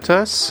reach out to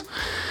us,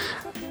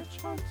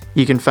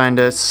 you can find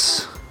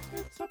us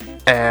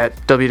at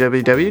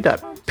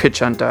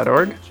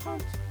www.pitchhunt.org.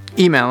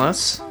 Email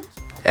us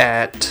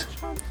at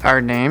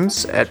our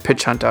names at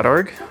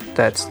pitchhunt.org.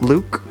 That's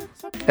Luke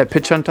at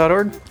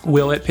pitchhunt.org.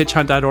 Will at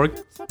pitchhunt.org.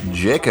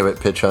 Jacob at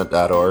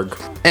pitchhunt.org.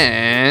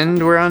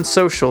 And we're on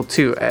social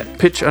too at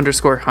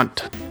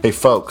pitch_hunt. Hey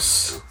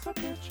folks,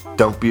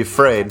 don't be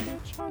afraid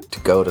to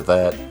go to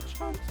that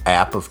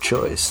app of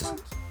choice.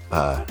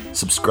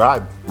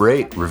 Subscribe,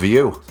 rate,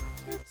 review.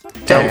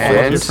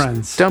 And your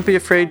friends. don't be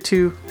afraid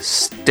to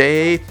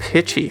stay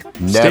pitchy.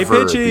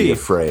 Never pitchy. be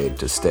afraid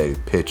to stay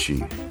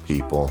pitchy,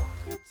 people.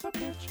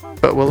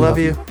 But we'll love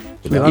you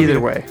love either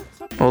you. way.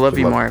 We'll love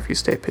you love more if you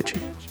stay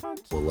pitchy.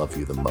 We'll love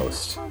you the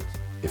most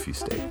if you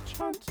stay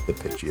the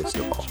pitchiest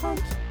of all.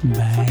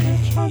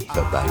 Bye.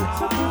 Bye-bye.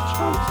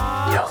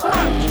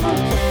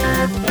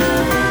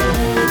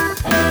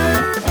 YOLO.